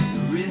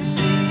ever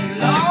receive.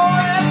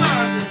 Lord have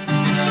mercy.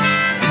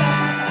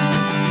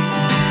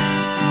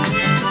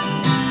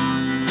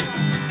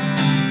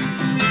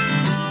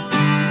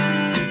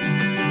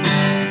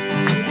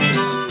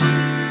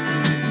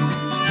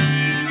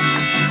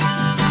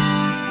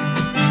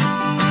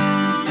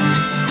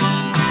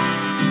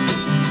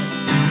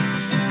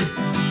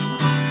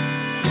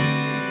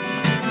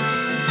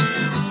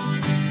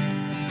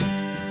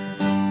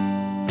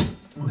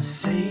 We're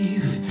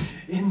safe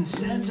in the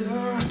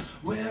center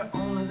where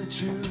only the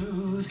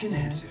truth can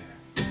enter.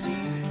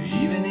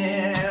 Even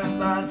if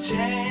by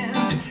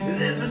chance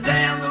there's a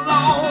dance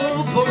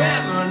alone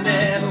forever and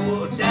ever,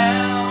 we're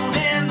down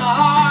in the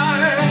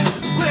heart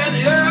where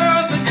the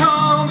earth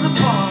becomes a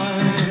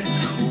part.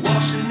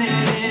 Washing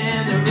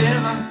in the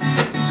river,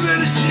 it's where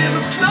the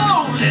shiver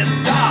slowly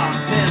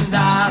starts. And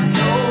I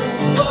know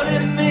what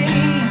it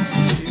means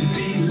to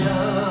be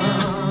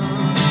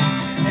loved,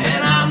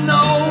 and I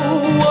know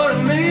what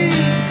it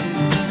means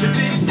to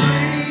be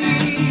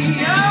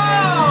free.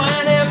 Oh,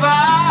 and if I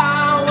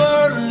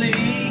were to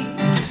leave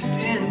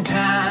in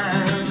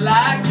times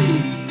like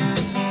these,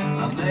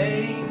 I may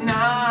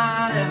not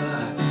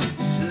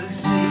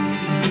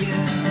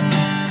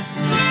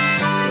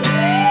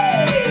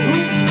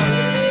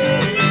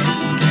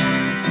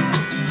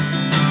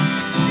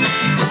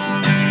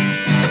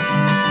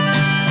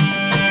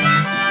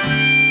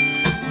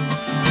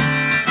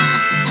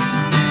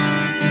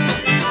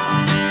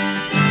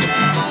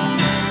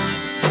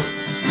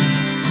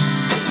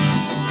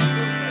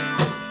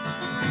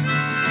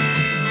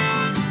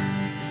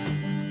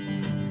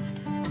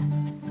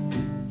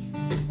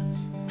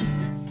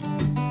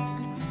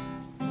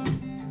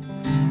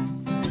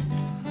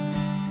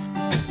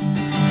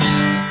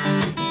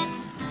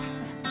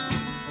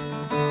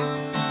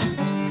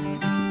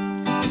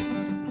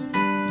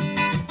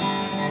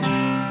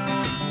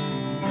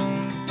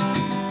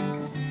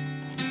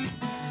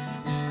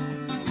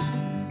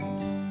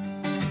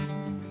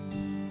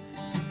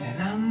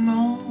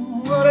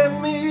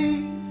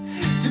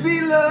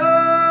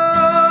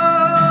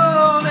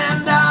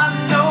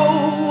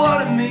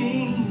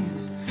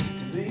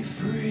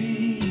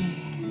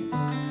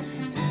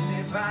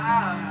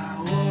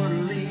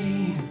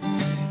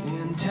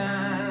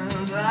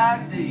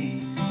like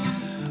these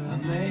I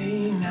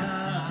may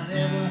not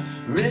ever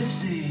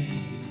receive.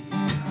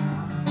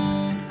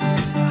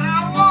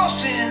 I'm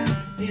washing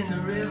in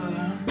the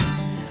river,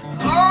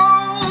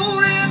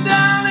 floating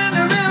down in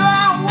the river.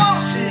 I'm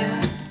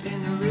washing in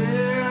the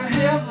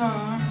river.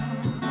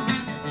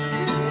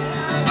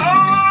 Oh,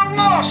 I'm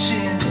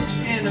washing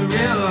in the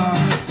river,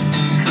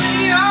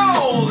 clean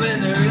old in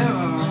the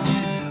river,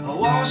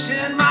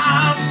 washing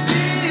my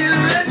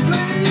spirit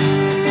clean.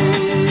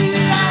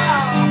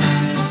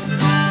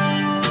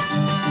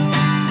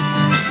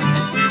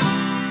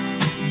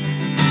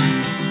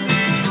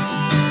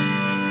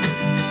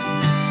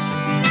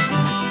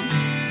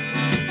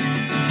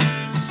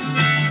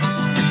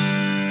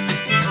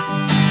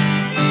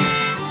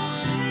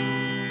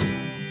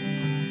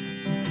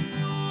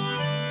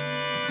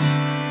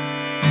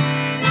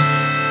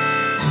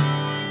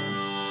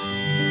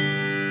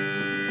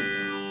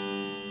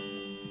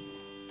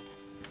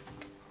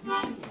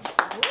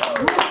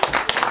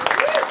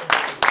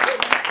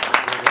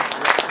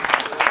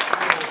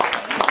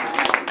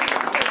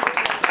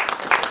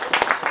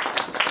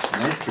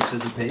 Nice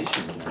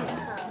participation.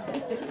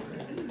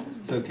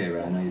 It's okay,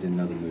 right? I know you didn't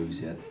know the moves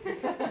yet.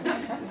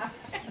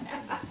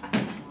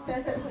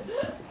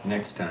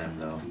 Next time,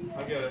 though.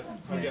 I get it.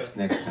 I get it.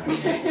 Next time.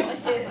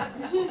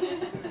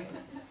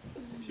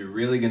 If you're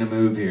really gonna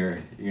move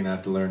here, you're gonna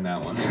have to learn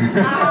that one.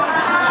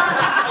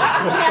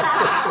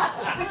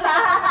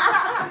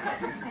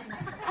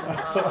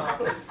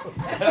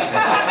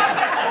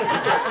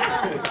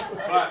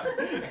 But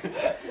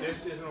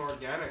this is an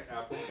organic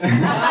apple.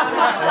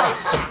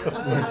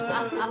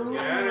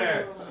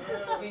 Organic.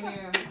 We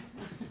knew.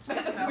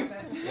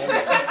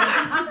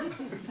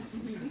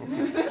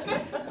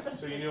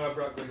 So you knew I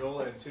brought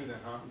granola in too then,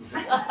 huh?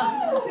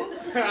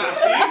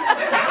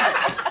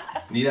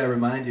 Need I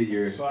remind you,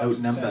 you're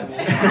outnumbered.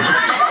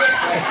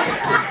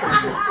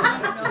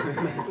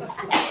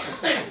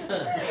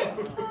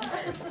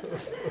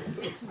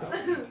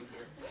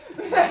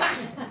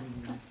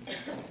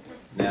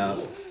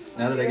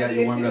 Now that I got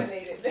you warmed up,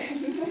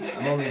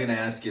 I'm only going to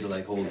ask you to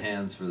like hold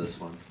hands for this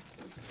one.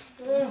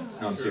 No,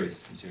 I'm serious.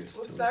 I'm serious.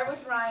 We'll start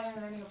with Ryan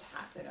and then you'll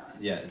pass it on.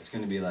 Yeah, it's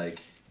going to be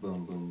like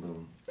boom, boom,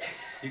 boom.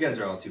 You guys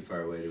are all too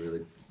far away to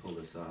really pull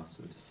this off,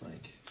 so just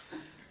like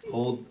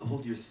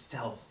hold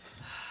yourself,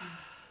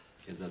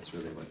 because that's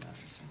really what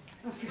matters.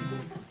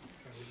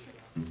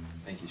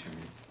 Thank you,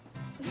 Sherman.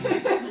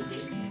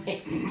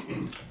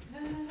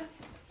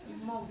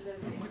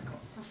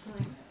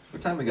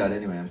 What time we got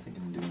anyway? I'm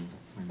thinking of doing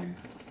maybe a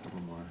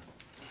couple more.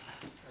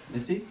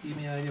 Missy, you have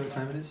any idea what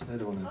time it is? I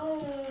don't want to.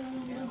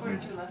 Quarter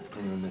to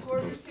 11. Miss the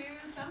Quarter boat. to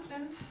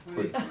something.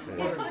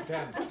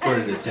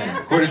 Quarter to 10.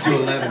 11. Quarter to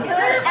 11.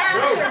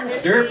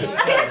 Derp.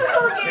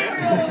 Typical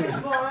Gabriola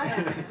boy.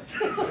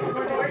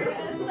 Quarter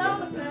to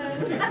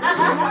something.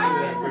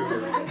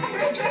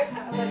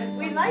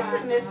 We like the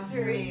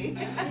mystery.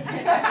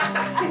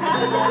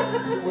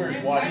 Where's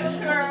Washington?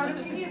 To our own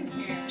opinions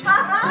here.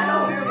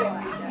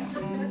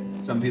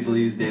 Some people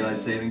use daylight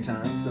saving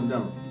time, some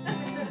don't.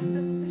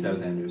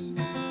 Southenders.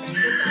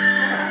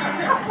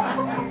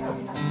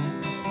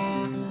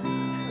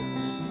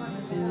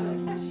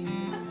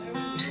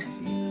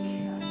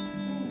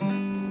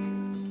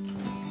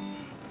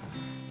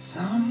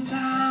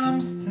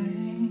 Sometimes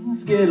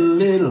things get a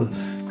little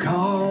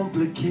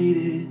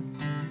complicated.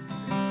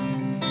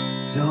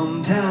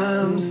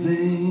 Sometimes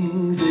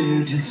things,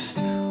 they're just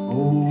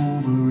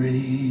overrated.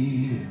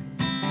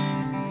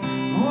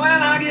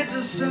 When I get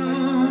to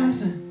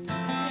something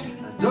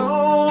I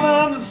don't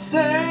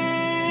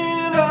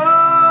understand,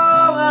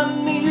 all I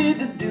need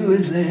to do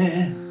is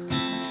let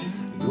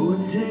go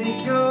and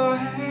take your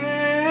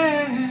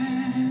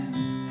hand.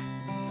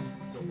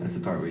 That's the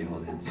part where you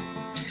hold hands.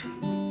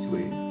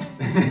 Sweet.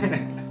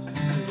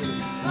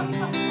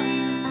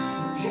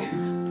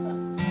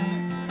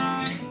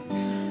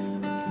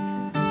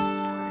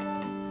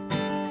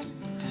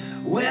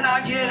 When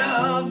I get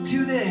up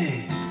to the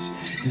edge,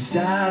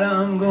 decide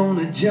I'm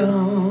gonna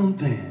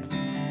jump in,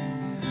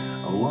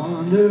 I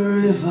wonder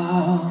if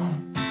I'll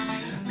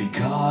be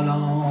caught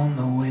on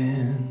the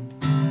wind.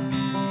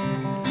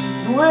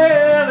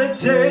 Will it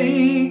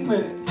take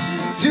me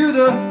to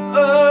the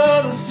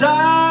other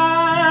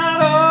side?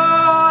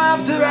 Oh,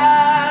 after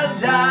I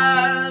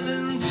dive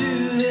into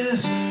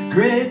this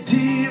great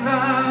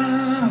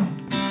divide,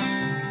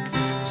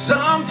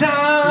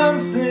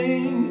 sometimes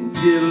things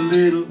get a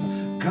little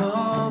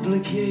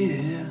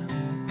complicated.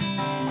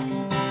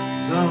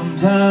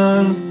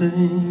 Sometimes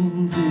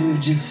things, they're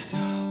just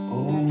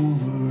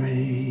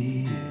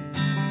overrated.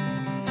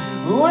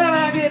 When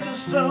I get to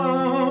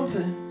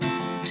something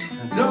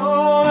I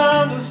don't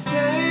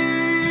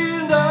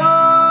understand,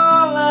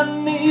 all I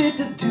need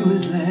to do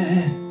is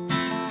let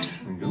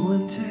go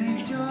and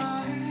take your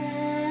hand.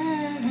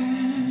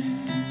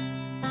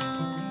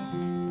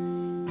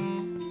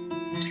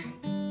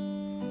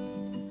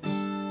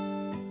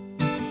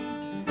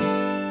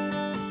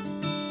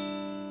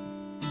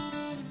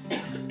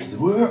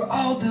 We're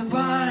all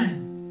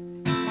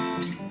divine,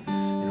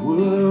 and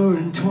we're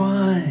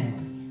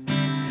entwined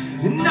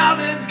and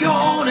nothing's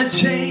gonna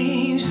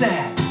change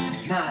that,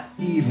 not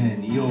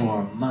even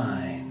your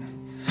mind.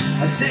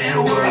 I said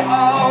we're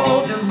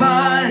all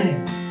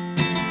divine,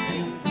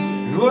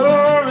 and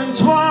we're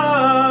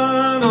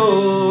entwined.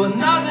 Oh,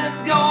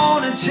 nothing's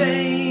gonna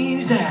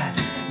change that,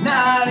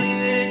 not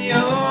even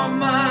your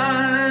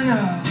mind.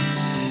 Oh.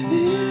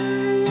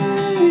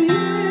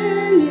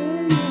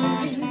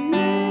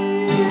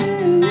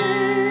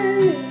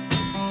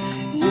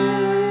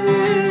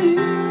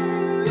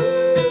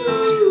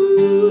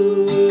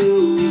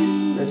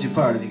 That's your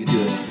part if you can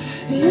do it.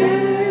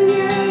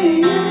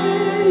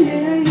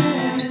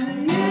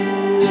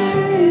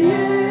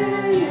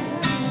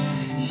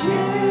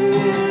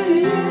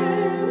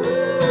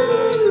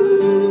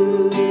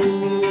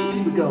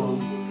 Keep it going.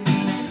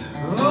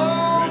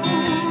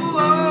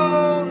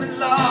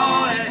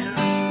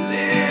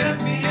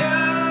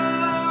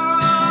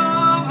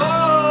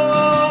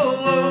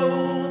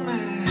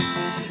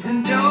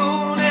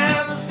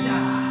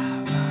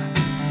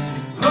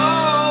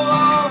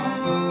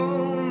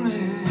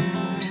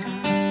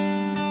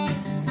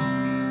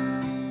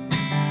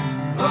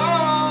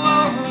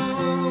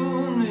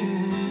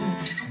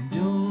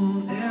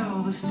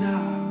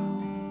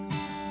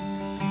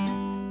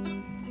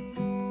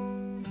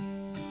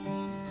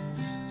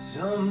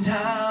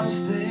 Sometimes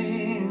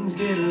things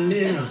get a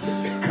little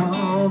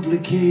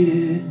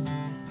complicated.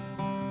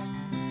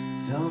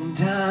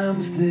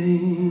 Sometimes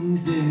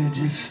things, they're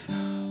just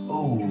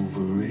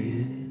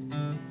overrated.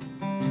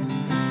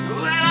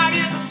 When I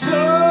get to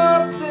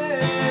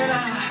something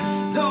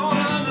I don't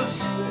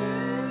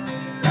understand,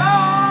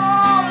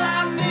 all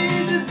I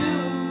need to do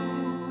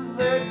is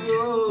let go.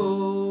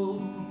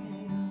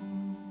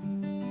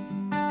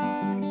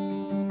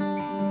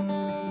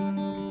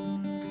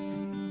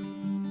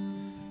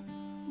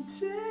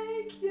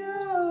 Take your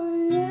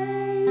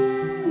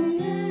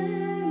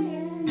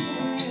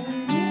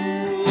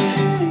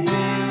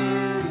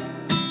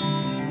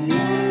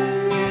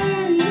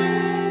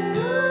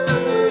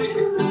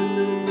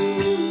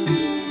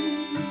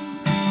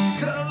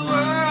cause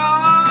we're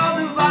all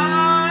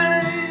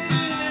divine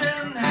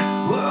and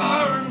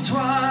we're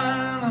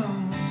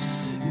entwined.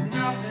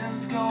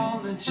 Nothing's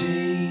gonna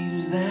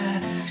change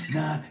that,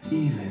 not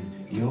even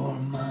your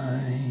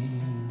mind.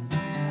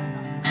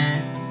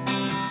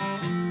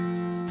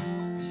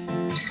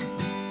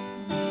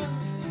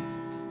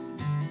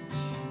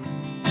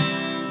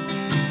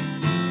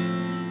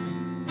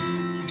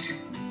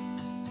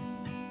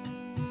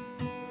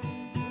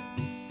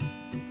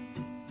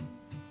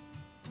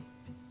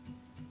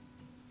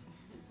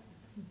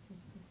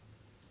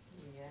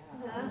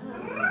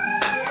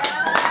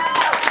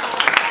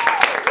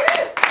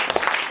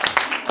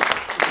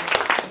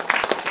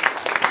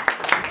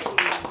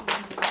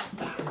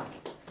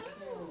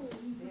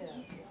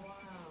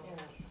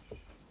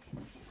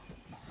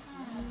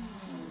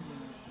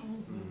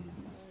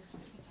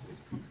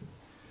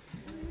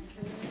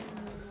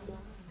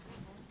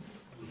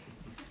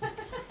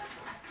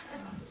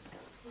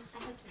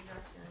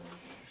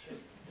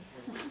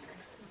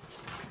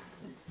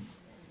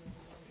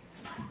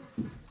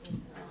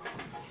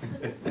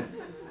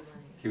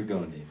 Keep it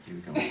going, Dave. Keep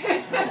it going.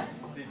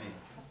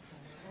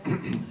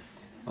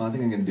 Well, I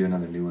think I'm going to do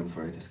another new one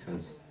for you just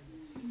because.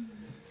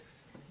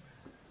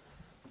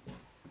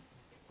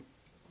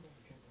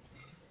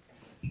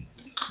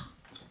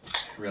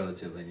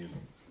 Relatively new.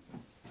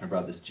 I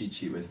brought this cheat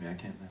sheet with me. I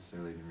can't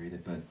necessarily even read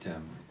it, but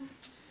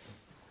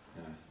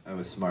I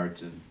was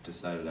smart and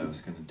decided I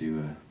was going to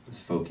do this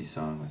folky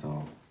song with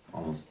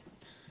almost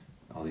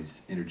all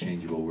these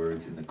interchangeable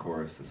words in the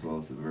chorus as well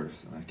as the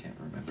verse, and I can't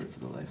remember it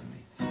for the life of me.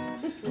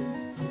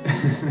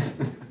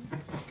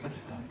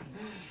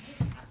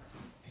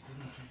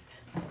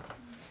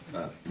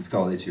 It's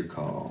called It's Your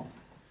Call.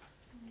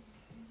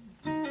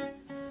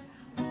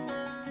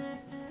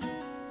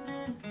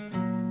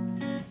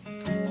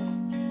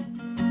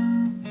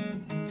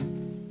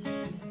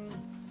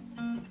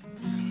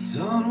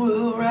 Sun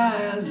will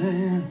rise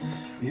and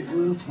it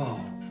will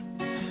fall.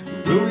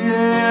 Will we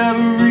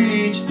ever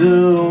reach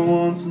the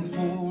once and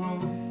for all?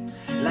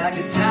 Like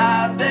a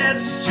tide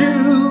that's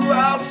true,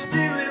 our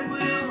spirit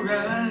will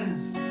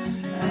rise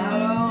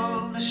out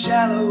of the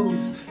shallows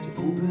to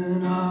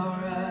open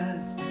our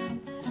eyes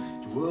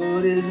to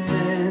what is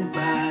meant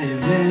by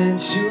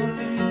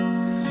eventually,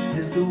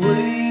 as the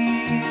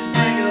waves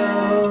bring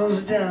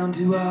us down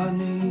to our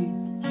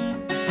knees.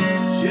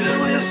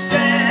 Should we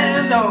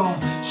stand or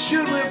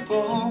should we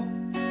fall?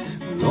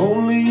 Well,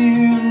 only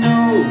you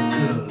know,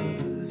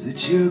 'cause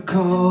it's your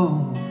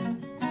call.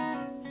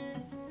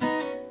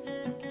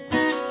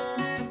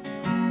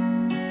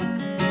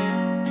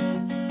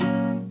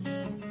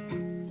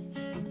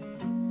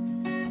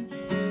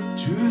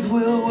 Truth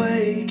will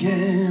wake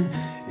and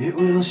it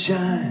will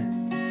shine.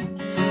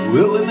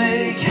 Will we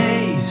make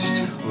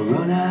haste or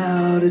run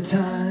out of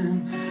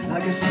time?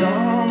 Like a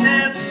song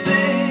that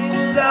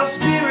sings, our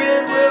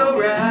spirit will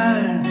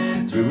rise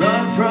as we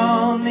run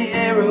from the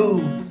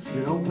arrows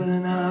and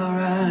open our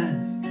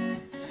eyes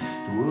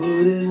to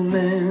what is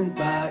meant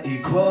by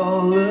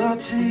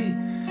equality.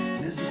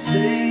 As the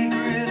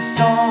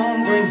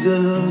song brings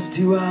us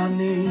to our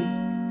knees.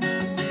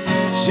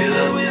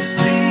 Should we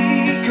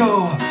speak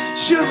or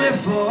should we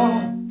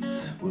fall?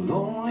 Well,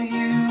 only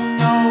you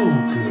know,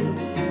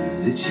 'cause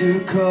it's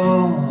your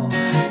call.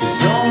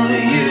 It's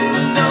only you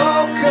know,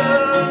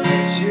 'cause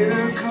it's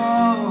your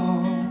call.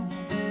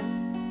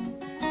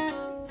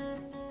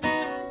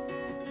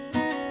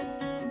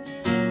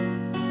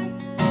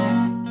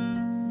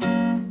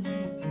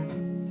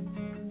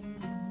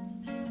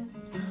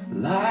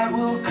 Light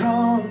will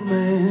come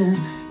and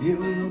it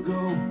will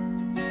go,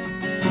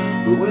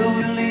 but will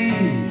we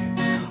lead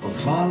or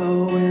follow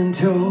in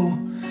tow?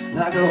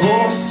 Like a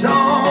horse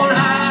on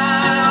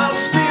high, our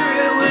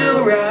spirit will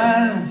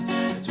rise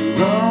to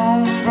run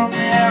from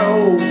the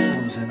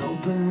arrows and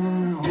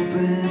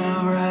open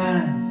our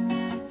eyes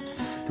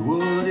to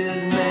what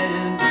is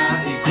meant by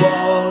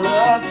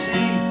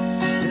equality,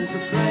 as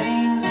the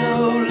flames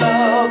of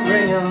love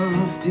bring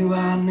us to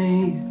our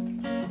knees.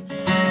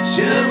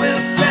 Should we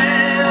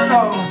stand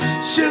or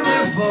should we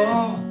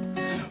fall?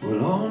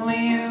 Well, only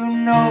you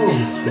know,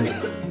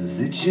 'cause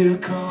it's your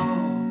call.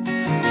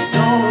 It's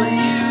only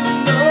you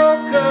know,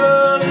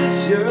 'cause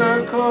it's your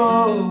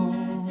call.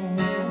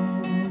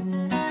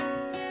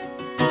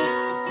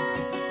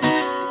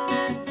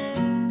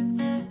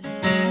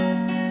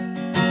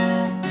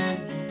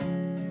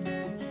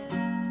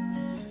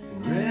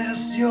 And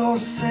rest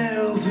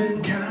yourself in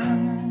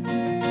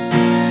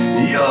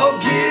kindness. Your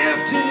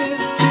gift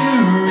is to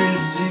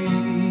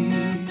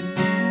receive.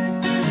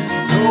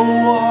 No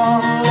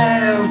one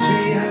left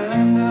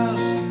behind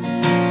us.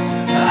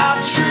 I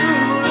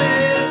truly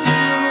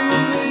do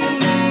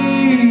believe.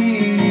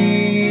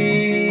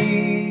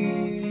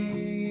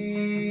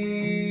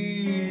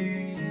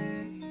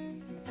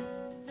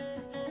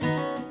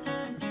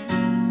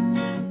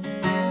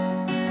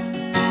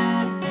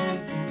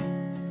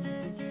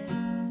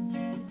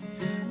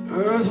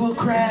 Earth will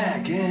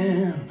crack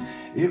and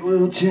it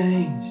will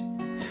change.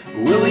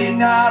 Will we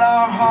ignite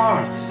our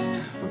hearts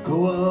or go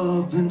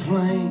up in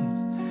flames?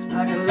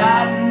 Like a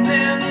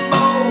lightning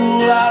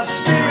bolt, our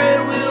spirit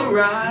will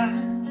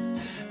rise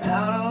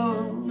out of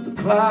the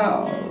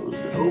clouds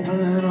that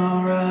open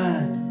our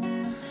eyes.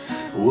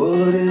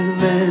 What is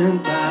meant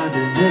by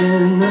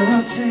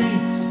divinity,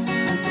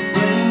 as the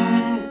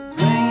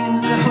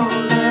flames of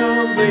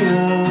love bring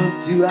us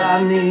to our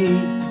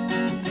knees.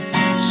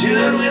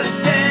 Should we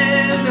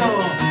stand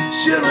or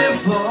should we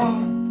fall?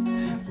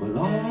 Well,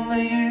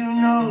 only you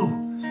know,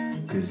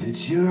 'cause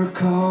it's your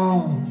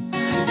call.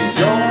 It's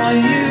only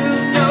you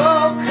know,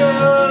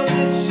 'cause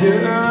it's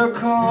your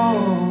call.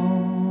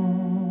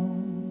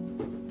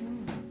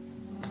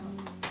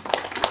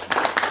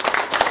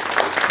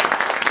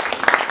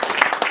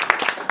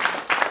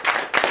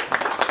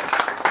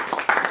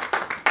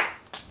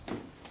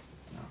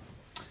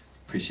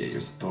 Appreciate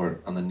your support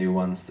on the new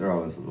ones. They're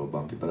always a little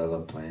bumpy, but I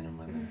love playing them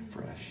when they're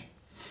fresh.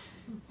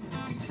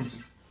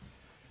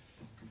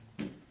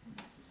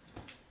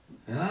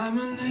 I'm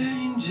an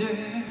angel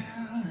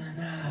and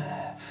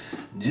I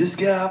just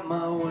got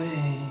my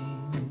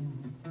wings.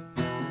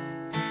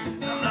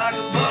 I'm like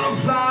a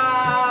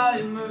butterfly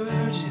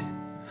emerging.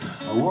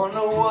 I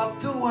wonder what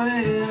the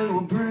wind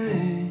will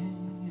bring.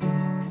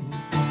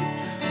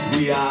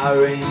 We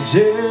are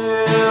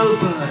angels,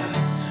 but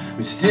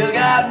we still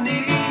got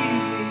need.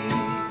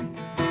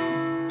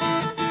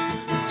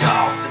 We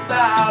talked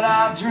about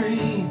our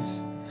dreams.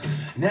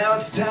 Now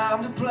it's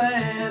time to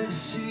plant the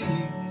seed.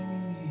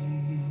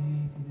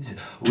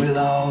 Will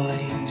all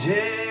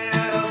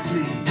angels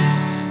please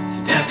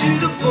step to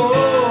the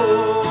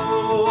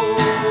fore?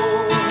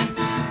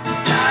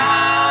 It's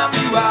time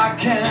you are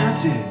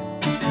counted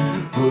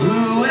for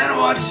who and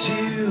what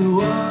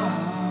you are.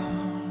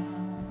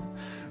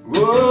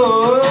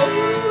 Whoa,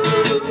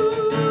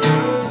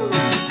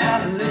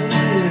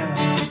 hallelujah.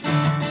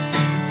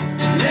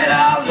 Let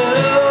our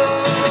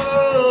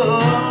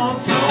love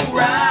flow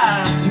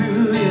right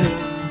through you,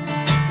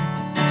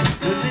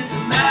 'cause it's a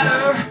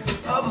matter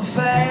of a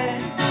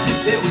fact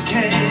that we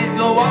can't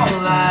go on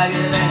like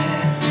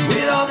that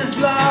with all this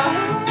light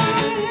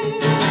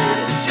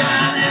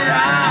shining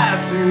right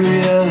through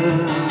you.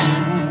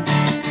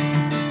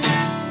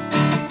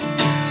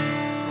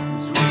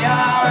 'Cause we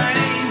are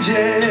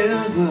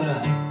angels,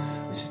 but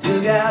we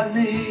still got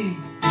need.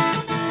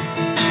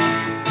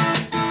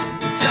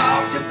 We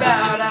talked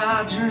about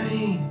our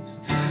dreams.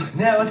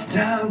 Now it's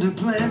time to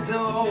plant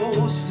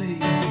those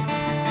seeds.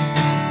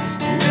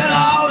 Will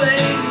all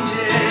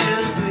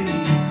angels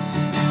please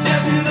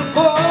step to the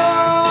fore?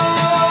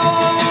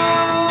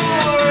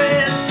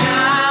 It's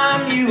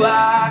time you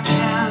are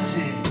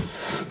counted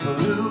for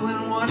who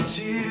and what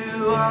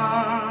you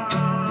are.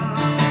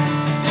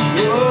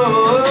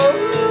 Whoa,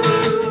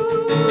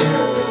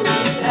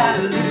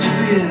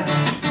 hallelujah.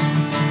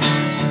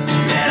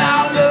 Let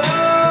our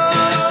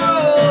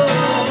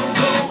love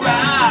flow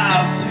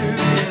right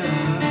through you,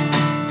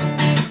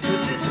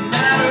 'cause it's a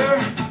matter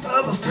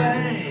of a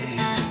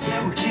faith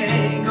that we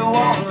can't go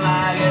on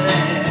like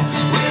that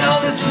with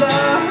all this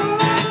love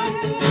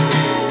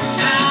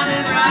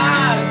shining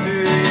right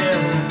through you.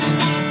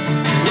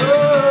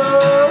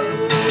 Whoa.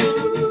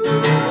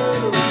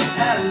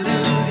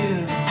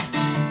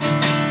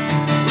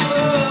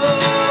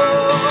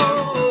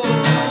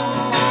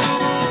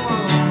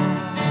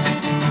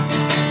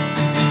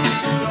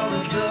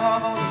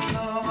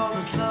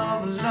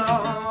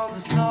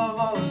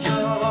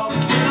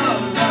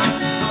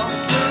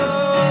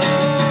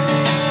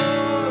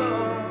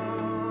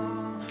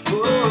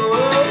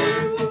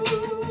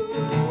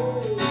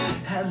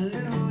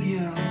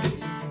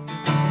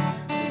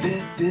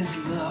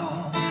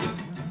 star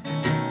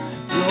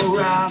flow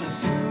right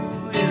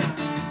through you.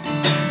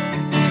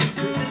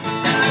 'Cause it's a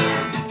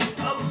matter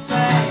of a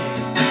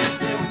fact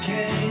that we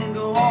can't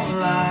go on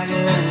like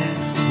it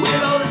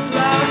with all this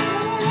light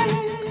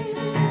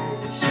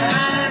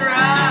shining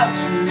right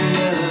through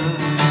you.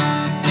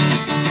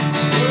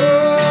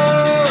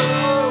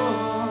 Oh,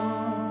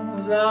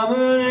 'cause I'm an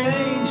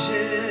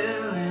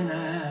angel and I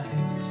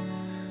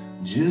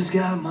just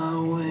got my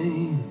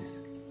wings.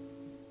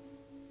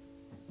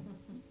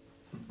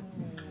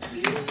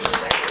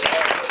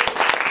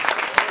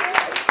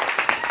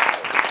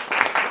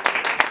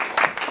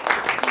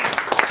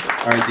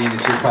 All right, Dean,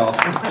 it's your call.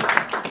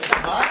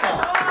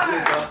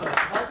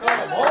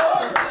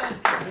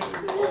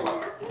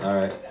 All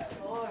right.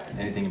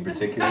 Anything in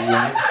particular you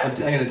want? I'm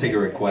going to take a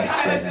request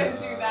right now. Do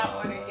that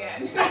one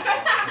again.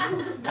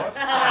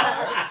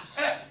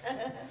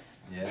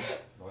 Yeah?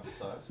 North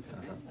Stars.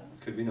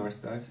 Could be North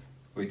Stars.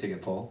 We take a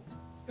poll.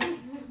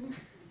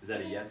 Is that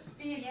a yes?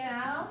 Be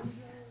yourself.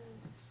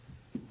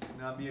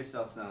 No, Be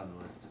Yourself's not on the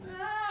list tonight.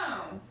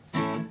 No.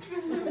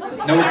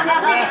 No.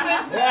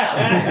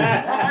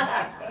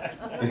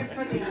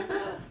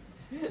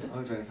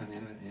 I'm trying to find the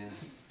end of it, yeah.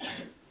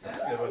 That's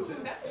a good one too.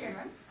 That's a good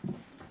one.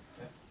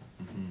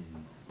 Mhm.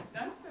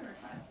 That's the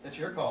request. It's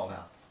your call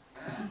now.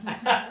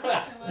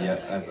 Yeah,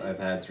 I've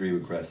had 3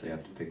 requests. I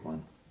have to pick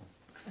one.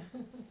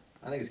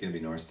 I think it's going to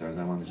be North Stars.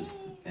 I want to just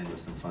end with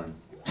some fun.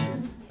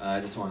 I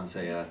just want to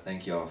say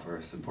thank you all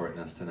for supporting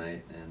us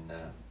tonight and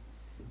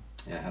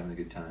yeah, having a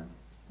good time.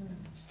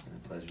 And it's been a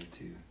pleasure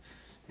to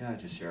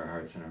just share our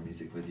hearts and our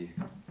music with you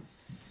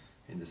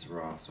in this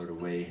raw sort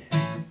of way.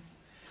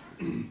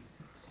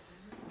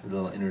 There's a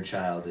little inner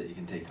child that you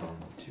can take home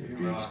to your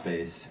dream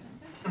space.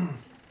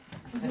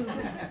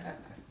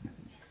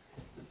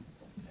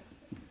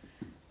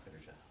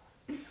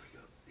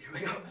 Here we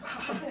go.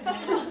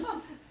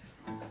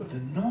 The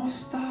North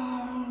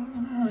Star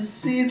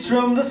recedes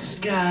from the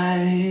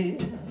sky.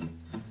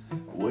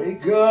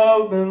 Wake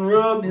up and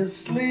rub your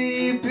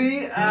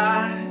sleepy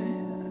eyes.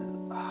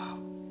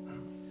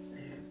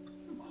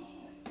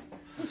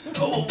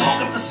 Oh, woke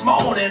up this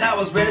morning, I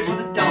was ready for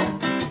the dawn.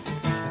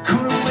 I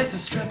couldn't wait to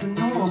strap the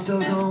North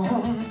Stars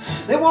on.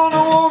 They wore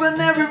no old in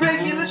every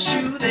regular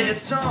shoe. They had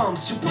some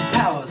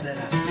superpowers that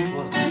I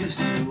wasn't used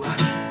to. Oh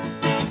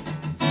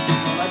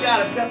my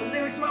God, I forgot the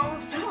lyrics to my own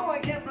song. I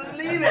can't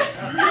believe it.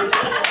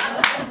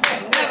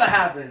 Never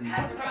happened.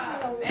 Never.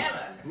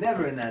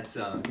 Never in that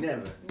song.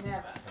 Never.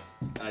 Never.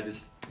 I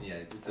just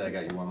I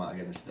got you warm up. I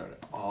gotta start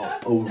it all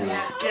over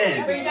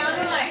again. Bring down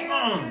the light.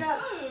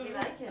 We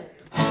like it.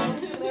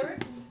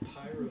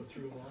 Pyro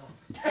through them all.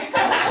 I think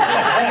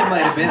it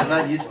might have been. I'm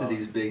not used to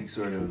these big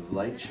sort of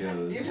light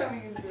shows. You're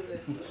coming into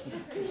this.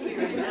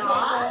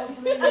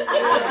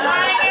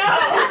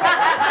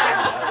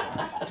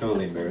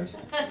 Totally embarrassed.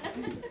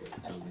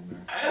 Totally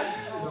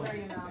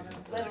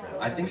embarrassed.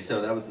 I think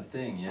so. That was the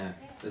thing. Yeah.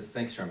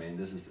 Thanks, Charmaine.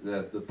 This is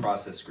the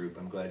process group.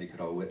 I'm glad you could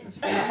all witness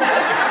this.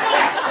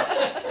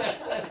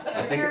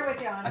 I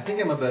think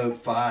I'm about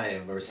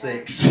 5 or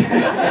 6.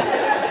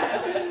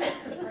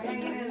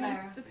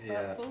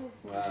 Yeah.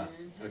 Wow.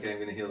 Okay, I'm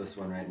gonna heal this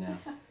one right now.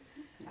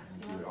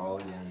 And do it all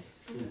again.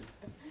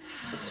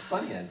 It's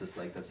funny. I just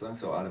like that song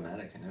so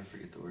automatic. I never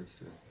forget the words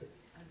to it.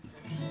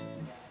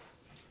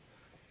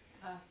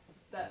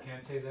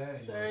 Can't say that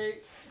anymore.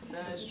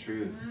 That's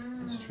true.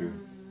 That's true.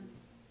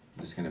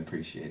 I'm just gonna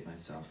appreciate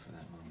myself for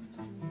that moment.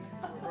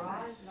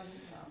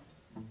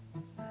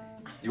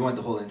 Do you want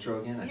the whole intro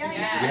again? I think we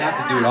have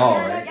to do it all,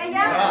 right?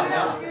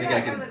 Yeah. I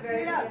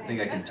think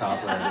I can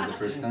top what I did the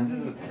first time.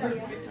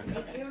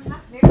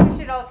 Maybe we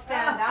should all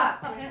stand up.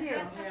 Thank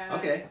you.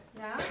 Okay.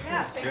 Yeah?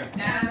 Sure.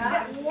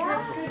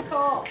 Good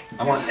call.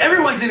 I want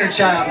everyone's inner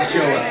child to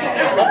show up.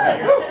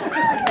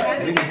 Put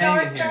We your can hang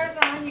North in here. Stars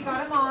on. You got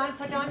them on.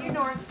 Put on your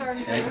North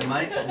Stars. Okay, you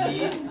might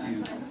need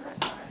to.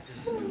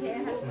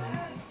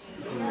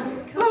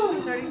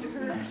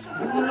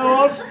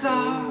 North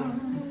Star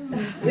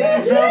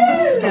sings from the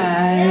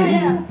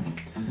sky.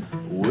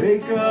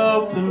 Wake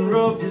up and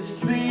rub your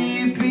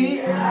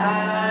sleepy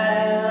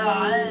eyes.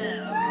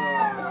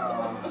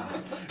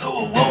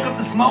 Oh, I woke up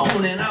this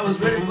morning, I was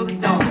ready for the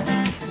dawn.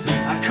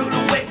 I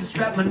couldn't wait to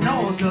strap my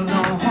nose on.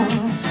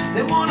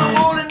 They want a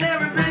hold in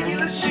every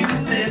regular shoe.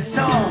 They had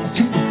some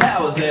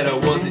superpowers that I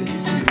wasn't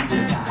used to.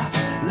 As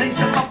I laced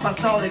them up, I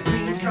saw the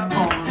green stripe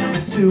on them.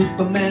 And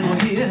Superman were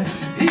here.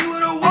 He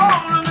would have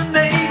worn them in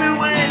Navy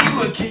when you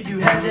were a kid. You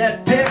had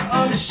that pair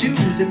of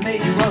shoes that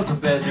made you run so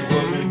fast it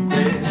wasn't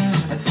fair.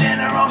 I'd stand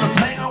there on the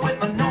playground with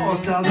my North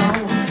Stars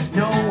on.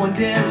 No one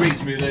dared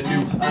race me, they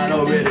knew I'd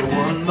already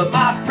won. But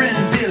my friend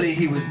Billy,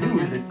 he was new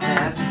to the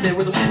class. He said,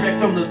 with a wind back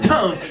from those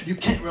tongues, you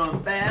can't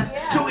run fast.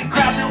 So he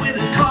crashed in with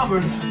his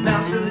Converse,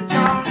 mouse to the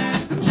jar.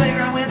 The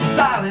playground went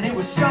silent, it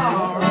was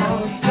star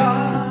on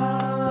star.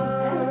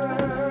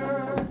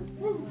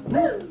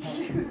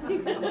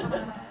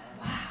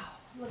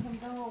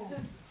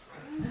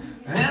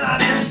 And I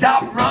didn't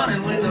stop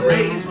running when the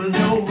race was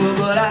over,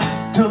 but I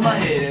turned my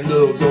head and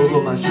looked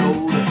over my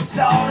shoulder.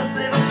 Saw this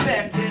little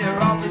speck there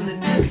off in the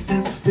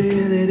distance.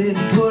 Billy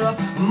didn't put up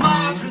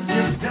March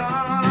resistance.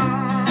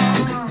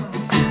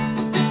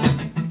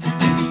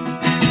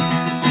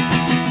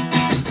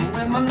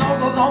 When my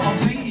nose was on my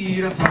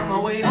feet, I found my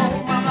way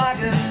home. I'm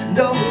like a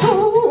dog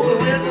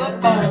with a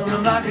bone.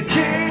 I'm like a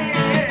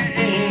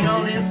king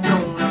on its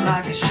throne. I'm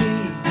like a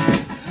sheep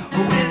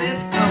with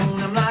its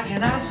cone. I'm like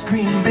an ice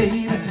cream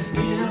baby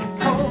in a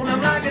cone.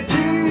 I'm like a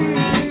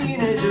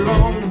teenager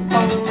on the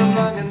phone. I'm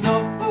like a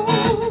dog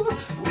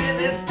with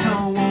its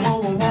tone.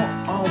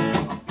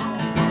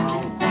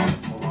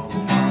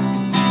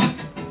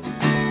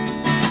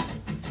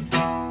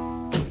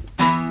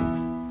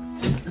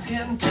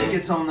 Getting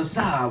tickets on the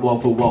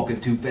sidewalk for walking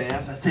too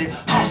fast. I said,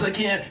 "Boss, I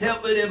can't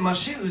help it if my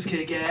shoes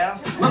kick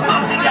ass." My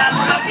mom, she got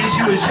lucky.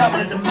 She was shopping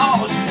at the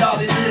mall. She saw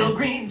these little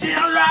green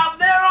gems right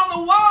there on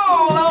the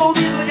wall. Oh,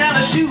 these are the kind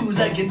of shoes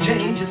that can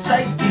change your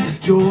psyche.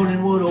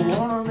 Jordan would have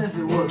worn them if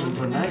it wasn't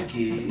for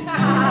Nike.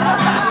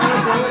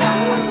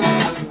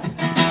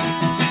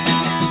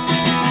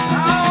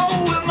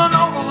 Oh, with my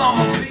knuckles on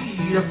my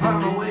feet, I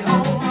found my way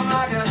home. I'm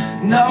like a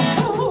no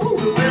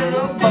with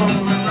a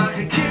bone. I'm like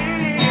a kid.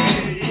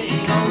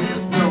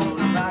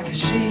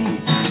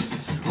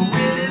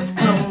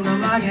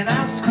 Like an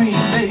ice cream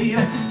baby in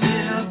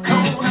a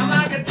cone. I'm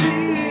like a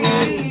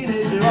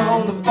teenager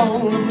on the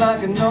phone. I'm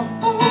like a note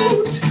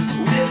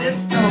with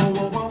its tone.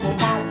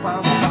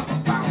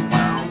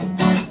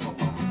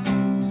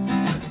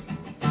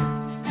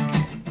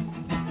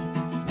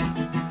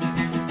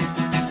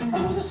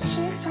 Oh, those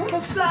chicks on the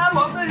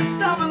sidewalk, they'd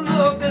stop and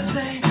look. They'd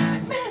say,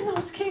 "Man,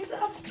 those kicks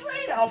out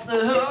straight off the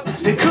hook."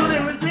 They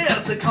couldn't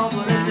resist the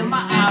confidence in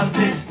my eyes.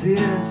 They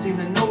didn't seem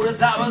to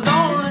notice I was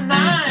on the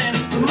 9.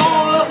 The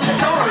moral of the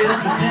story is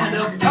to stand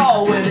up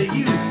tall, whether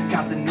you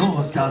got the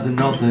North Stars or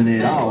nothing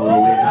at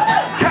all.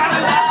 It's kinda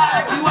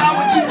like you are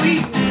what you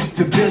eat.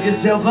 To build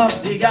yourself up,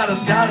 you gotta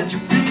start at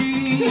your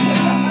feet.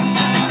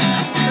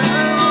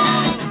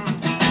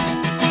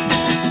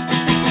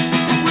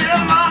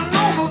 With my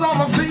nose was on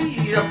my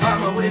feet, I found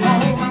my way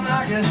home. I'm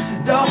like a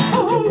dog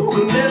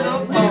with a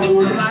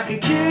bone. I'm like